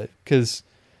 because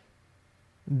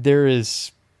there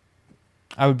is,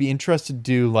 I would be interested to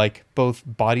do like both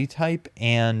body type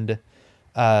and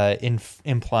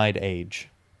implied age.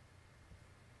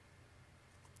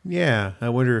 Yeah, I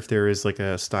wonder if there is like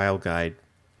a style guide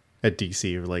at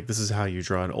DC, or like this is how you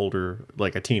draw an older,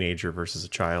 like a teenager versus a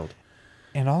child.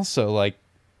 And also like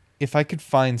if I could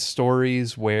find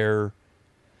stories where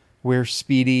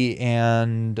Speedy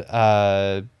and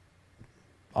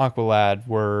Aqualad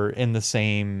were in the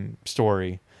same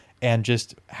story, and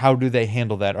just how do they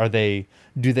handle that?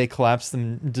 Do they collapse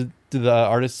them? Do the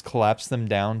artists collapse them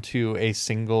down to a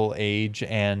single age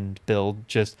and build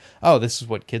just, oh, this is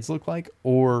what kids look like?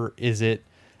 Or is it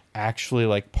actually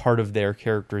like part of their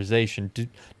characterization?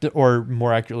 Or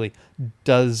more accurately,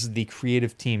 does the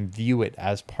creative team view it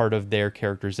as part of their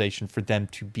characterization for them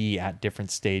to be at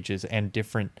different stages and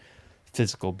different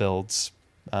physical builds?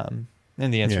 And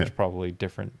the answer is probably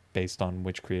different based on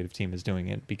which creative team is doing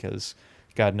it, because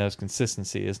God knows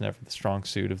consistency is never the strong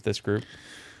suit of this group.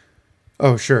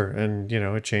 Oh, sure. And,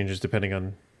 it changes depending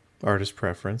on artist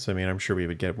preference. I mean, I'm sure we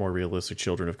would get more realistic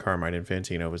children if Carmine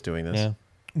Infantino was doing this. Yeah.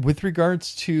 With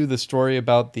regards to the story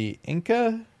about the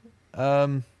Inca,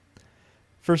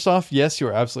 first off, yes,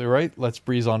 you're absolutely right. Let's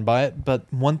breeze on by it. But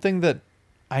one thing that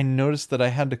I noticed that I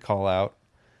had to call out,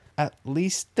 at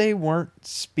least they weren't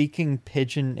speaking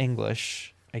pidgin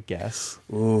English, I guess.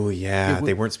 Oh, yeah.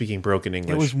 They weren't speaking broken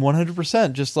English. It was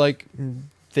 100% just like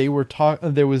they were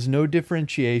there was no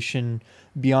differentiation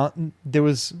beyond. There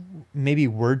was maybe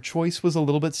word choice was a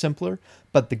little bit simpler,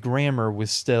 but the grammar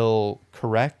was still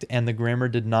correct, and the grammar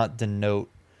did not denote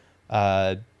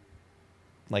like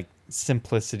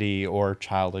simplicity or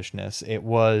childishness. It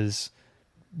was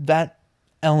that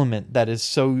element that is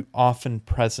so often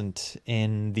present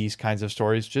in these kinds of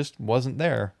stories just wasn't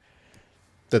there.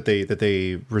 That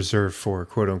they reserve for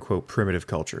quote unquote primitive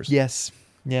cultures. Yes.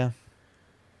 Yeah.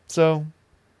 So,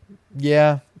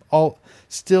 yeah, all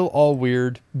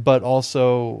weird, but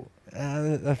also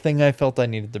a thing I felt I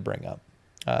needed to bring up.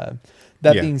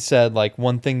 That being said, like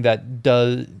one thing that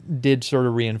did sort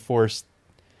of reinforce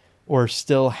or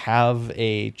still have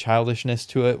a childishness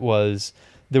to it was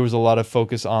there was a lot of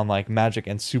focus on like magic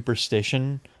and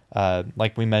superstition.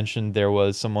 Like we mentioned, there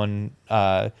was someone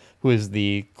who is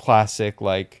the classic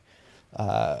like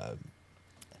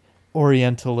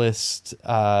Orientalist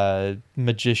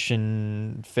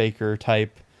magician faker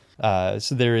type.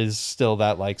 So there is still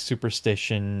that like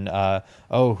superstition,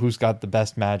 who's got the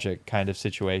best magic kind of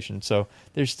situation. So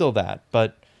there's still that,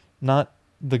 but not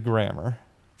the grammar.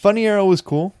 Funny Arrow was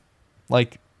cool.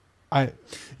 Like I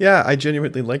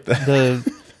genuinely like that.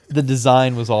 The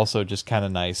design was also just kind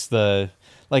of nice. The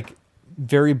like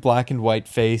very black and white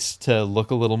face to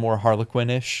look a little more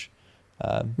Harlequin-ish.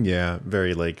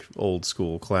 Very like old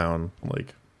school clown,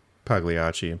 like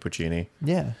Pagliacci and Puccini.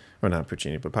 Yeah. Or not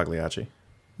Puccini, but Pagliacci.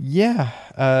 Yeah.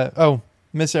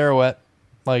 Miss Arrowette.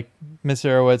 Like, Miss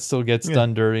Arrowette still gets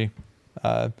done dirty.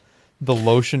 The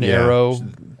lotion arrow,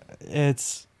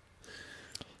 it's...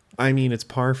 I mean, it's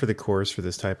par for the course for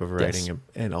this type of writing, Yes.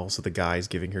 and also the guys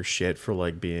giving her shit for,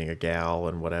 like, being a gal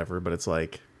and whatever, but it's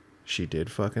like, she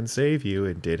did fucking save you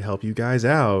and did help you guys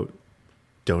out.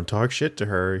 Don't talk shit to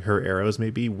her. Her arrows may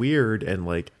be weird and,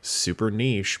 like, super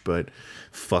niche, but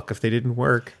fuck if they didn't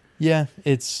work. Yeah,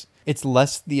 it's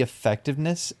less the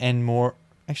effectiveness and more...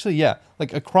 Actually, yeah,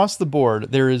 like, across the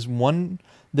board, there is one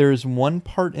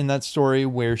part in that story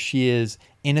where she is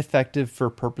ineffective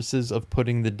for purposes of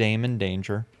putting the dame in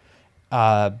danger.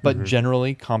 But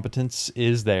generally, competence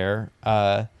is there.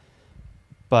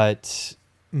 But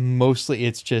mostly,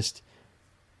 it's just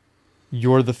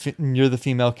you're the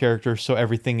female character, so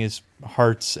everything is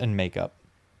hearts and makeup,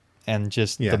 and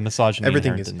just the misogyny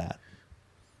inherent in that.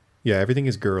 Yeah, everything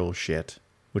is girl shit,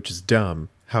 which is dumb.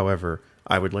 However,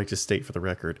 I would like to state for the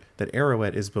record that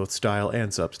Arrowette is both style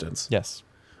and substance. Yes.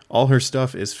 All her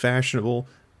stuff is fashionable,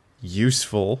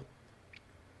 useful,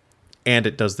 and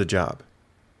it does the job.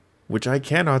 Which I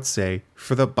cannot say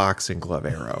for the boxing glove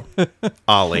arrow.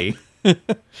 Ollie.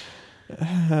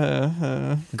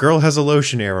 Girl has a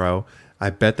lotion arrow. I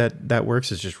bet that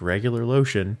works as just regular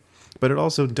lotion. But it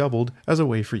also doubled as a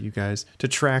way for you guys to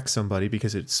track somebody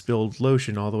because it spilled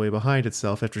lotion all the way behind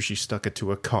itself after she stuck it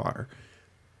to a car.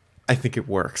 I think it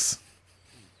works.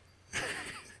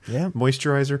 Yeah.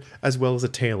 Moisturizer as well as a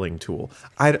tailing tool.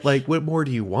 What more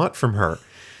do you want from her?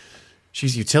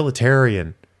 She's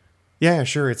utilitarian. Yeah,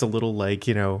 sure, it's a little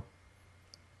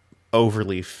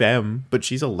overly femme, but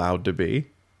she's allowed to be.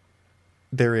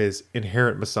 There is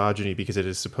inherent misogyny because it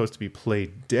is supposed to be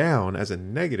played down as a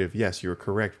negative. Yes, you're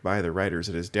correct by the writers.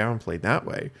 It is downplayed that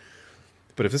way.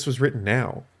 But if this was written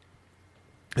now,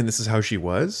 and this is how she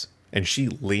was, and she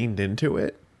leaned into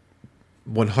it,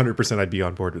 100% I'd be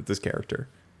on board with this character.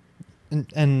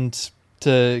 And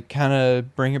to kind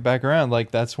of bring it back around,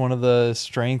 like that's one of the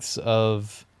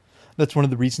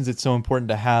reasons it's so important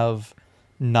to have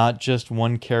not just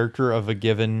one character of a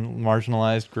given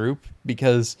marginalized group,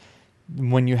 because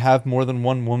when you have more than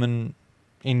one woman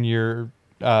in your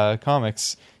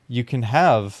comics, you can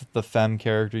have the femme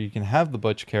character, you can have the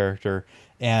butch character,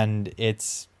 and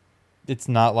it's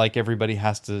not like everybody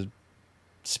has to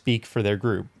speak for their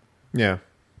group. Yeah.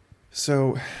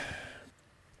 So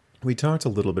we talked a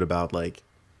little bit about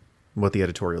what the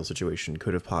editorial situation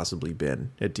could have possibly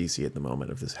been at DC at the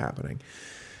moment of this happening.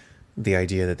 The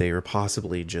idea that they were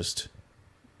possibly just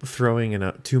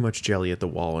throwing too much jelly at the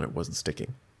wall and it wasn't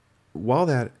sticking. While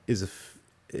that is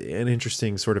an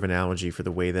interesting sort of analogy for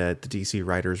the way that the DC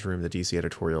writers' room, the DC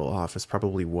editorial office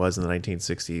probably was in the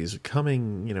 1960s,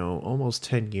 coming, almost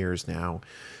 10 years now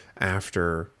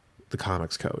after the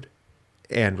Comics Code.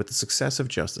 And with the success of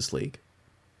Justice League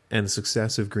and the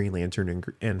success of Green Lantern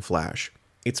and Flash,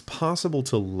 it's possible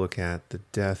to look at the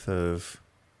death of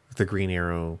the Green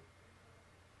Arrow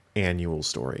annual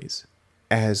stories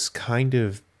as kind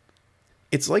of,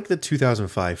 it's like the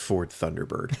 2005 Ford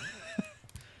Thunderbird.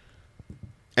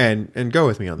 And go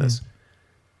with me on this.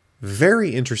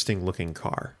 Very interesting looking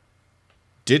car.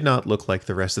 Did not look like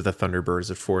the rest of the Thunderbirds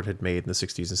that Ford had made in the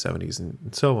 60s and 70s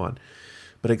and so on.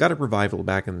 But it got a revival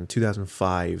back in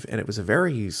 2005, and it was a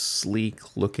very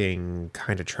sleek looking,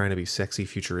 kind of trying to be sexy,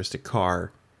 futuristic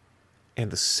car. And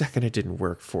the second it didn't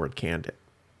work, Ford canned it.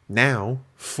 Now,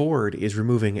 Ford is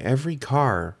removing every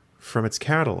car from its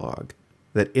catalog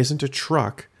that isn't a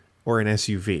truck or an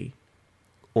SUV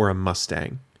or a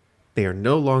Mustang. They are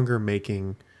no longer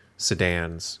making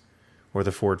sedans or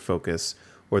the Ford Focus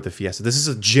or the Fiesta. This is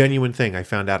a genuine thing. I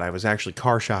found out. I was actually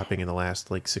car shopping in the last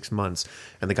 6 months,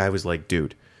 and the guy was like,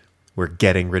 dude, we're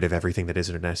getting rid of everything that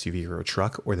isn't an SUV or a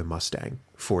truck or the Mustang.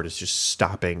 Ford is just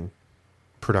stopping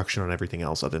production on everything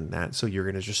else other than that. So you're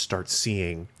going to just start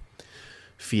seeing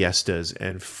Fiestas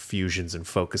and Fusions and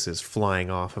Focuses flying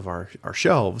off of our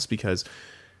shelves because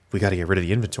we got to get rid of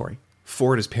the inventory.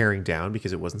 Ford is paring down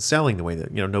because it wasn't selling the way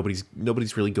that,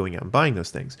 nobody's really going out and buying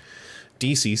those things.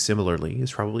 DC similarly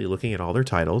is probably looking at all their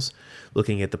titles,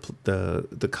 looking at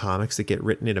the comics that get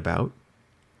written in about,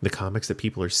 the comics that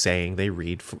people are saying they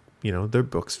read, their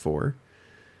books for.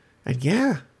 And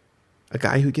yeah, a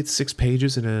guy who gets 6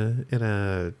 pages in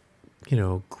a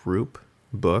group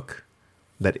book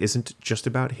that isn't just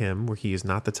about him, where he is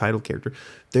not the title character.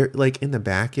 They're in the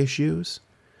back issues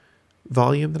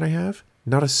volume that I have,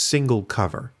 not a single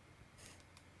cover.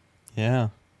 Yeah.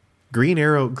 Green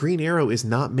Arrow is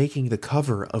not making the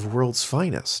cover of World's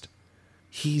Finest.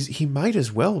 He might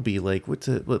as well be like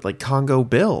Congo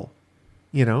Bill.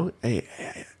 I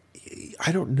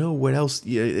don't know what else.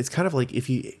 It's kind of like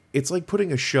it's like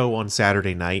putting a show on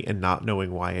Saturday night and not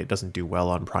knowing why it doesn't do well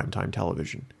on primetime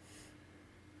television.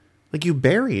 You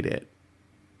buried it.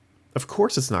 Of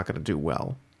course it's not going to do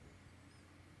well.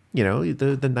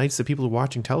 The nights that people are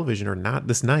watching television are not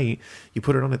this night. You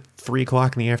put it on at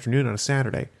 3:00 in the afternoon on a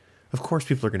Saturday. Of course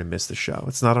people are going to miss the show.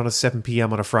 It's not on a 7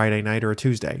 p.m. on a Friday night or a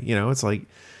Tuesday. It's like,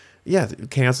 yeah,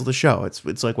 cancel the show.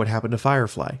 It's like what happened to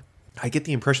Firefly. I get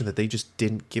the impression that they just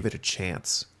didn't give it a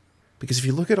chance. Because if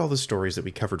you look at all the stories that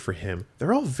we covered for him,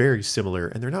 they're all very similar,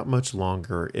 and they're not much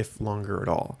longer, if longer at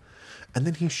all. And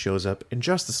then he shows up in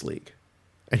Justice League.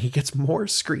 And he gets more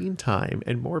screen time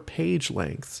and more page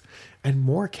lengths and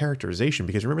more characterization.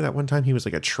 Because remember that one time he was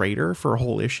like a traitor for a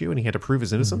whole issue and he had to prove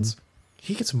his innocence? Mm-hmm.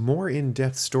 He gets more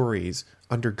in-depth stories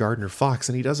under Gardner Fox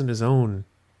than he does in his own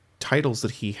titles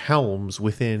that he helms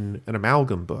within an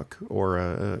amalgam book or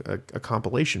a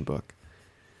compilation book.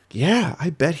 Yeah,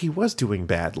 I bet he was doing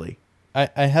badly.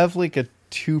 I have a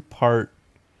 2-part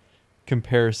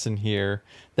comparison here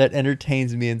that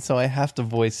entertains me, and so I have to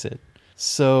voice it.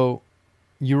 So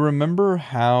you remember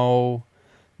how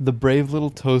the Brave Little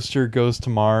Toaster goes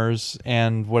to Mars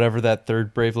and whatever that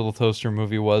third Brave Little Toaster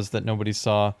movie was that nobody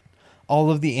saw, all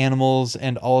of the animals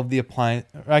and all of the appliance.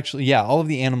 Actually, yeah, all of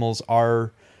the animals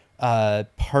are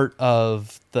part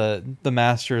of the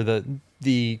master.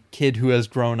 The kid who has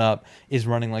grown up is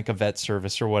running like a vet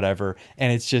service or whatever,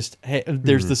 and it's just, hey,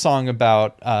 there's the song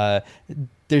about there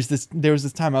was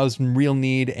this time I was in real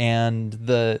need, and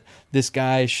this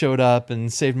guy showed up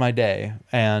and saved my day,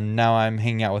 and now I'm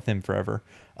hanging out with him forever.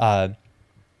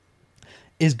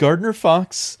 Is Gardner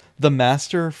Fox the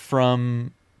master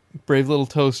from Brave Little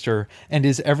Toaster, and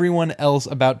is everyone else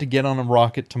about to get on a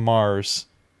rocket to Mars?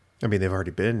 I mean, they've already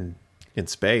been in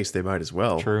space. They might as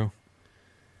well. True.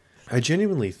 I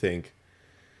genuinely think,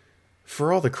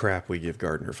 for all the crap we give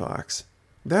Gardner Fox,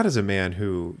 that is a man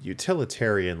who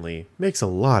utilitarianly makes a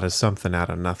lot of something out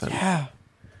of nothing. Yeah.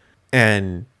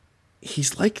 And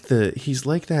he's like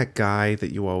that guy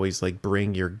that you always like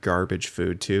bring your garbage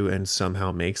food to and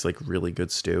somehow makes like really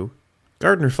good stew.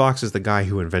 Gardner Fox is the guy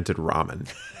who invented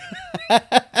ramen.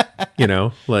 You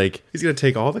know, like, he's going to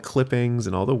take all the clippings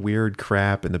and all the weird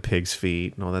crap and the pig's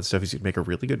feet and all that stuff. He's going to make a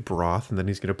really good broth, and then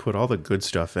he's going to put all the good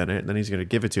stuff in it, and then he's going to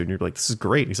give it to you, and you're like, this is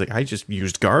great. And he's like, I just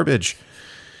used garbage,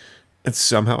 and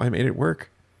somehow I made it work.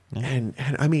 Yeah. And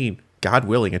I mean, God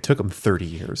willing, it took him 30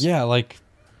 years. Yeah, like,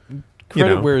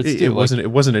 credit where it's due. It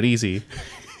wasn't an easy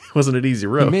it wasn't an easy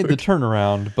road. He made the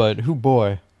turnaround, but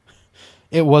boy,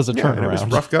 it was a turnaround. And it was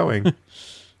rough going.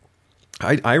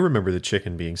 I remember the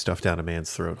chicken being stuffed down a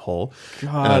man's throat whole.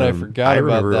 God, I forgot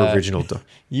about that.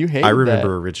 You hate that. I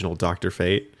remember original Dr.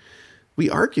 Fate. We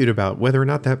argued about whether or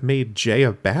not that made Jay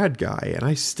a bad guy, and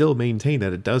I still maintain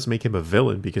that it does make him a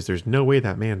villain, because there's no way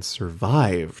that man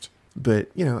survived. But,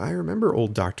 you know, I remember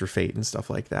old Dr. Fate and stuff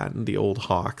like that, and the old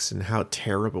Hawks, and how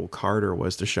terrible Carter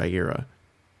was to Shayera.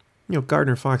 You know,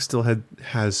 Gardner Fox still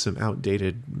has some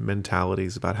outdated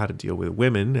mentalities about how to deal with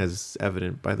women, as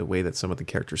evident by the way that some of the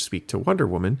characters speak to Wonder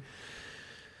Woman.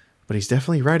 But he's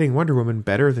definitely writing Wonder Woman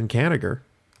better than Kanigher.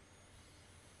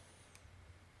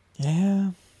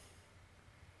 Yeah.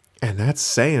 And that's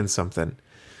saying something.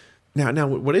 Now,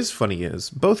 what is funny is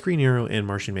both Green Arrow and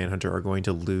Martian Manhunter are going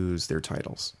to lose their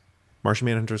titles. Martian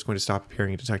Manhunter is going to stop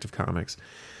appearing in Detective Comics.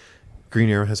 Green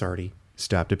Arrow has already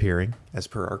stopped appearing, as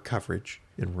per our coverage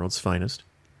in World's Finest.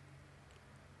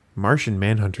 Martian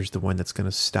Manhunter's the one that's going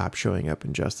to stop showing up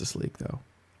in Justice League, though.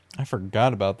 I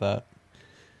forgot about that.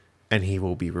 And he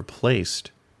will be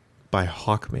replaced by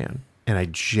Hawkman. And I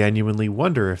genuinely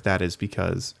wonder if that is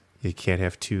because you can't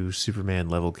have two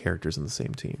Superman-level characters on the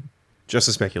same team. Just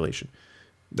a speculation.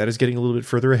 That is getting a little bit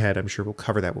further ahead. I'm sure we'll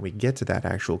cover that when we get to that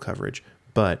actual coverage.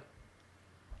 But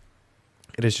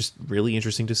it is just really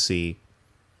interesting to see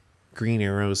Green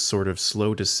Arrow's sort of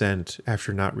slow descent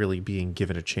after not really being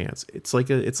given a chance. It's like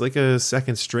a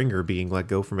second stringer being let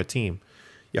go from a team.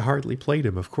 You hardly played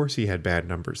him. Of course he had bad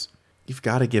numbers. You've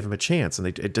got to give him a chance, and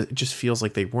it just feels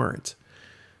like they weren't.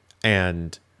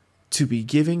 And to be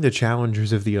giving the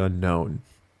Challengers of the Unknown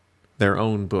their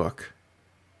own book,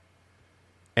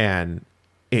 and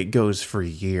it goes for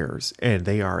years, and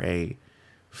they are a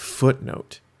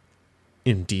footnote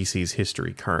in DC's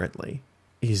history currently,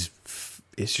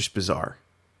 it's just bizarre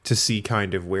to see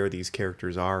kind of where these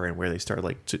characters are and where they start.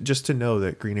 Like, just to know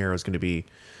that Green Arrow is going to be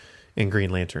in Green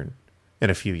Lantern in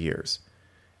a few years,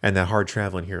 and that Hard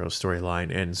Traveling Hero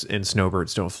storyline and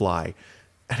Snowbirds Don't Fly.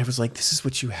 And it was like, this is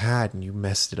what you had, and you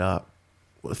messed it up.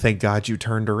 Well, thank God you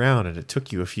turned around, and it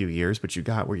took you a few years, but you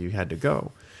got where you had to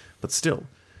go. But still,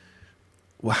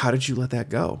 well, how did you let that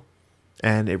go?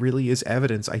 And it really is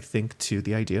evidence, I think, to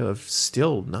the idea of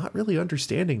still not really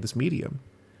understanding this medium.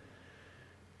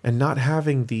 And not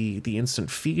having the instant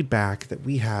feedback that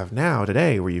we have now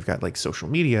today, where you've got like social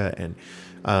media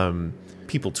and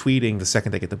people tweeting the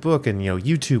second they get the book, and, you know,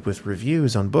 YouTube with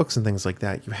reviews on books and things like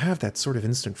that. You have that sort of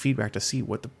instant feedback to see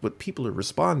what people are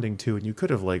responding to, and you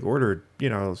could have like ordered,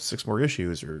 6 more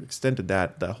issues or extended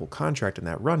that whole contract and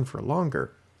that run for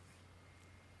longer.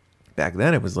 Back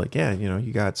then it was like,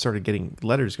 you started getting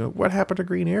letters going, what happened to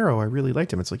Green Arrow? I really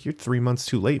liked him. It's like, you're 3 months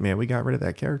too late, man. We got rid of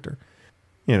that character.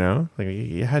 Like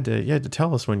you had to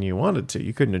tell us when you wanted to.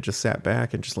 You couldn't have just sat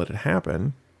back and just let it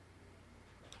happen.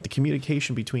 The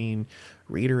communication between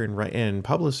reader and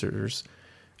publishers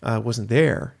wasn't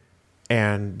there.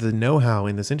 And the know-how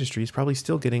in this industry is probably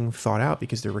still getting thought out,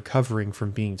 because they're recovering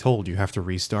from being told you have to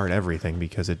restart everything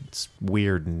because it's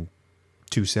weird and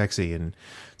too sexy and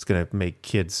it's going to make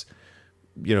kids,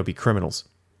 be criminals.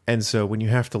 And so when you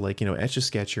have to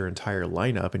etch-a-sketch your entire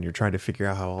lineup and you're trying to figure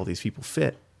out how all these people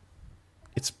fit,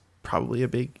 it's probably a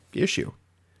big issue.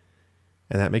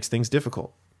 And that makes things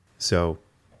difficult. So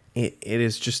it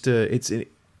is just it's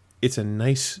a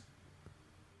nice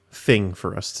thing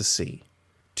for us to see,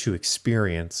 to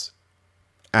experience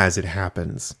as it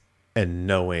happens and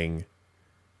knowing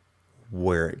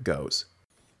where it goes.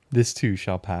 This too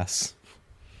shall pass.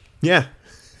 Yeah.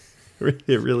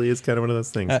 It really is kind of one of those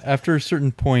things. After a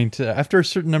certain point, after a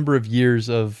certain number of years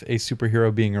of a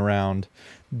superhero being around,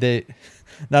 they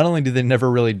not only do they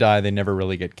never really die, they never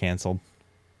really get canceled.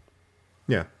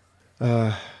 Yeah.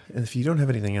 And if you don't have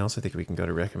anything else, I think we can go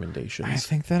to recommendations. I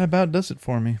think that about does it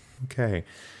for me. Okay.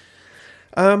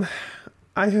 I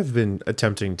have been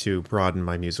attempting to broaden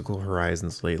my musical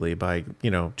horizons lately by,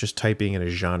 just typing in a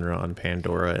genre on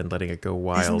Pandora and letting it go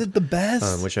wild. Isn't it the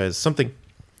best? Which is something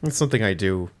I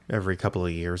do every couple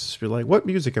of years. Just be like, what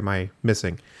music am I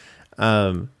missing?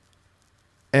 And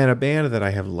a band that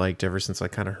I have liked ever since I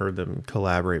kind of heard them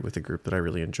collaborate with a group that I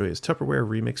really enjoy is Tupperware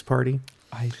Remix Party.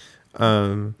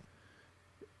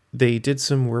 They did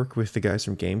some work with the guys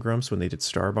from Game Grumps when they did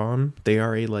Starbomb. They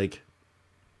are a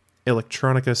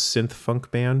electronica synth funk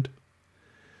band.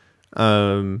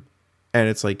 And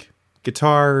it's like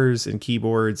guitars and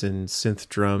keyboards and synth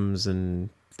drums, and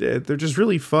they're just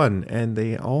really fun, and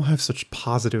they all have such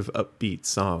positive, upbeat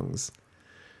songs.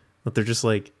 But they're just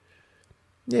like,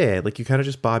 yeah, like you kind of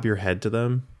just bob your head to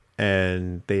them,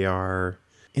 and they are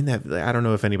in that. I don't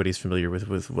know if anybody's familiar with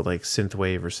like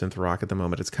synthwave or synth rock at the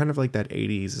moment. It's kind of like that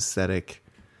 80s aesthetic,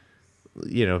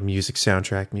 music,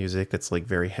 soundtrack music that's like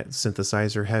very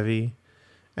synthesizer heavy,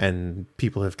 and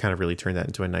people have kind of really turned that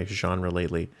into a nice genre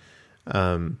lately.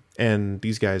 And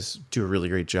these guys do a really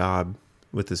great job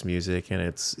with this music, and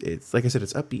it's like I said,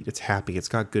 it's upbeat, it's happy, it's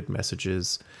got good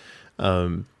messages.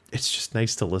 It's just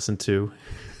nice to listen to.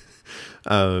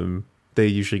 They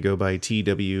usually go by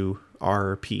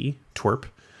TWRP, Twerp.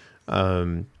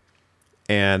 And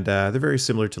they're very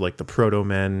similar to like the Proto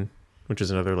Men, which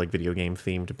is another like video game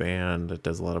themed band that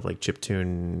does a lot of like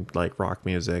chiptune, like rock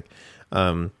music.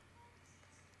 But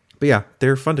yeah,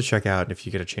 they're fun to check out. And if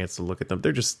you get a chance to look at them,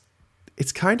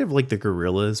 it's kind of like the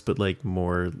Gorillaz, but like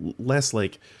less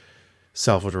like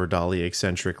Salvador Dali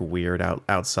eccentric, weird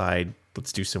outside.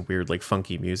 Let's do some weird, like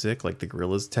funky music like the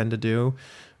Gorillaz tend to do.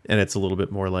 And it's a little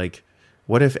bit more like,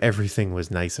 what if everything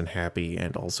was nice and happy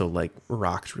and also like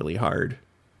rocked really hard?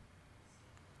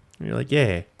 And you're like,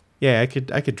 yeah, I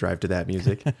could drive to that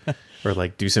music or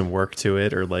like do some work to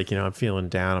it, or like, I'm feeling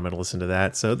down, I'm going to listen to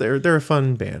that. So they're a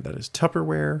fun band. That is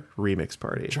Tupperware Remix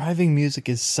Party. Driving music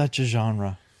is such a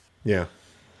genre. Yeah.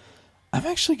 I'm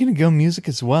actually going to go music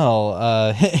as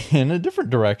well, in a different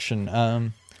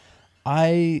direction.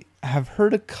 I have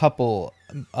heard a couple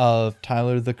of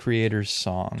Tyler, the Creator's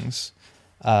songs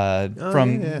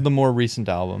from the more recent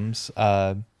albums.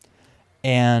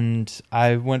 And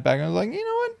I went back and I was like, you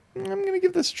know what? I'm going to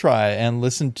give this a try and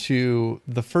listen to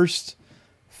the first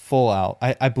full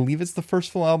album. I believe it's the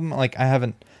first full album. Like I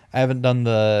haven't done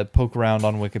the poke around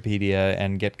on Wikipedia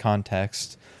and get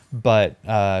context, but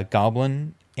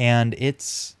Goblin, and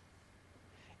it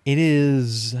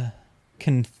is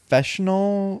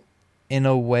confessional in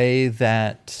the way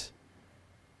that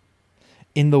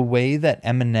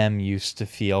Eminem used to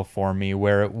feel for me,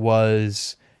 where it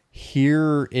was,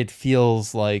 here it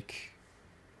feels like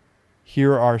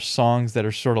here are songs that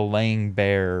are sort of laying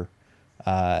bare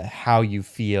how you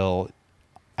feel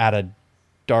at a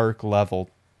dark level.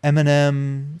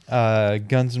 Eminem,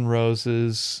 Guns N'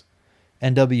 Roses,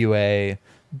 NWA,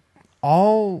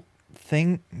 all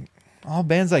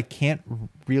bands I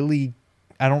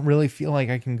don't really feel like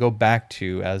I can go back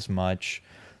to as much,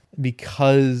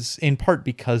 in part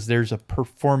because there's a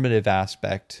performative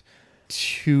aspect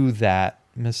to that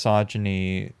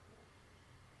misogyny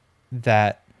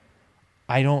that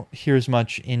I don't hear as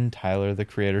much in Tyler, the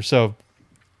Creator. So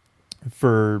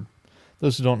for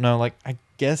those who don't know, like, I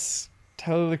guess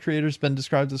Tyler, the Creator's been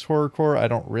described as horrorcore. I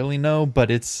don't really know,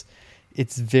 but it's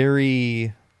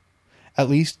very, at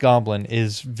least Goblin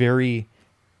is very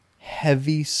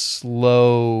heavy,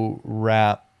 slow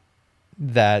rap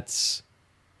that's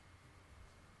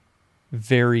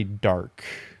very dark.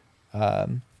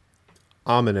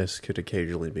 Ominous could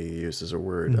occasionally be used as a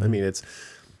word. Mm-hmm. I mean,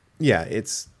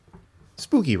 it's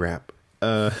spooky rap.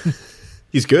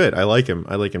 He's good. I like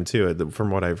him too. From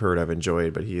what I've heard, I've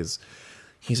enjoyed, but he's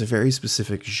a very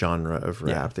specific genre of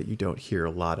rap that you don't hear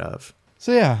a lot of.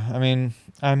 So yeah, I mean,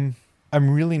 I'm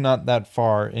really not that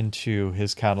far into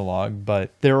his catalog,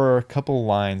 but there are a couple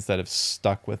lines that have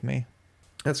stuck with me.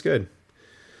 That's good.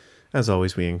 As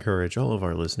always, we encourage all of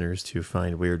our listeners to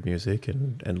find weird music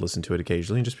and listen to it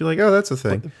occasionally and just be like, oh, that's a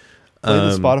thing. Play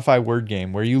the Spotify word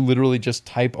game where you literally just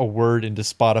type a word into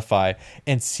Spotify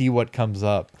and see what comes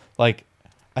up. Like,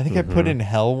 I think I put in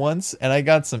hell once and I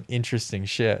got some interesting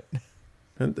shit.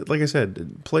 And like I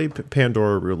said, play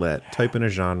Pandora Roulette. Type in a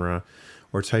genre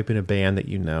or type in a band that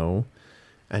you know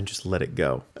and just let it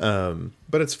go.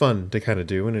 But it's fun to kind of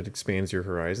do, and it expands your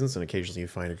horizons, and occasionally you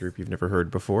find a group you've never heard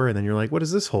before, and then you're like, what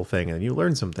is this whole thing? And you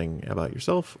learn something about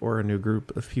yourself or a new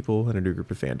group of people and a new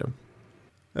group of fandom.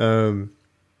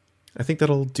 I think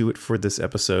that'll do it for this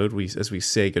episode. As we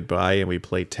say goodbye and we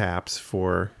play taps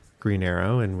for Green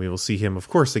Arrow, and we will see him, of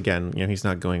course, again. You know, he's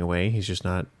not going away. He's just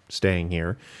not staying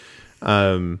here.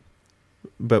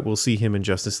 But we'll see him in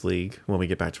Justice League when we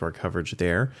get back to our coverage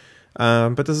there.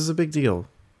 But this is a big deal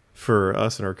for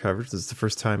us and our coverage. This is the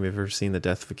first time we've ever seen the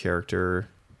death of a character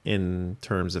in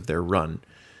terms of their run.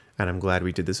 And I'm glad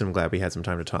we did this, and I'm glad we had some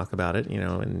time to talk about it,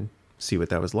 and see what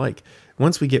that was like.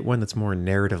 Once we get one that's more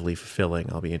narratively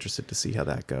fulfilling, I'll be interested to see how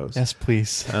that goes. Yes,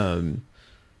 please.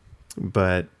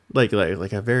 But like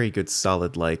a very good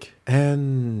solid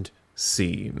end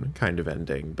scene kind of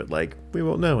ending, but we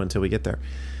won't know until we get there.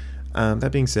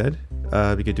 That being said,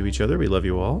 be good to each other. We love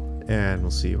you all, and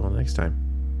we'll see you all next time.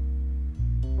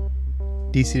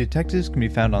 DC Detectives can be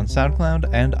found on SoundCloud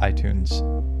and iTunes.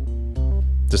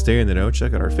 To stay in the know,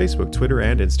 check out our Facebook, Twitter,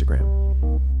 and Instagram.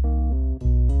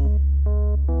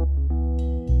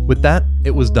 With that,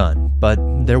 it was done, but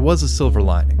there was a silver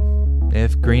lining.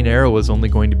 If Green Arrow was only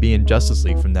going to be in Justice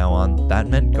League from now on, that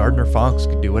meant Gardner Fox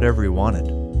could do whatever he wanted.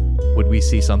 Would we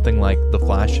see something like the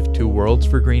Flash of Two Worlds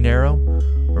for Green Arrow?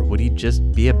 Or would he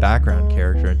just be a background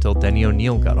character until Denny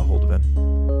O'Neil got a hold of him?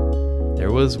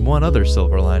 There was one other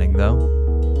silver lining, though.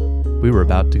 We were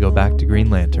about to go back to Green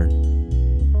Lantern.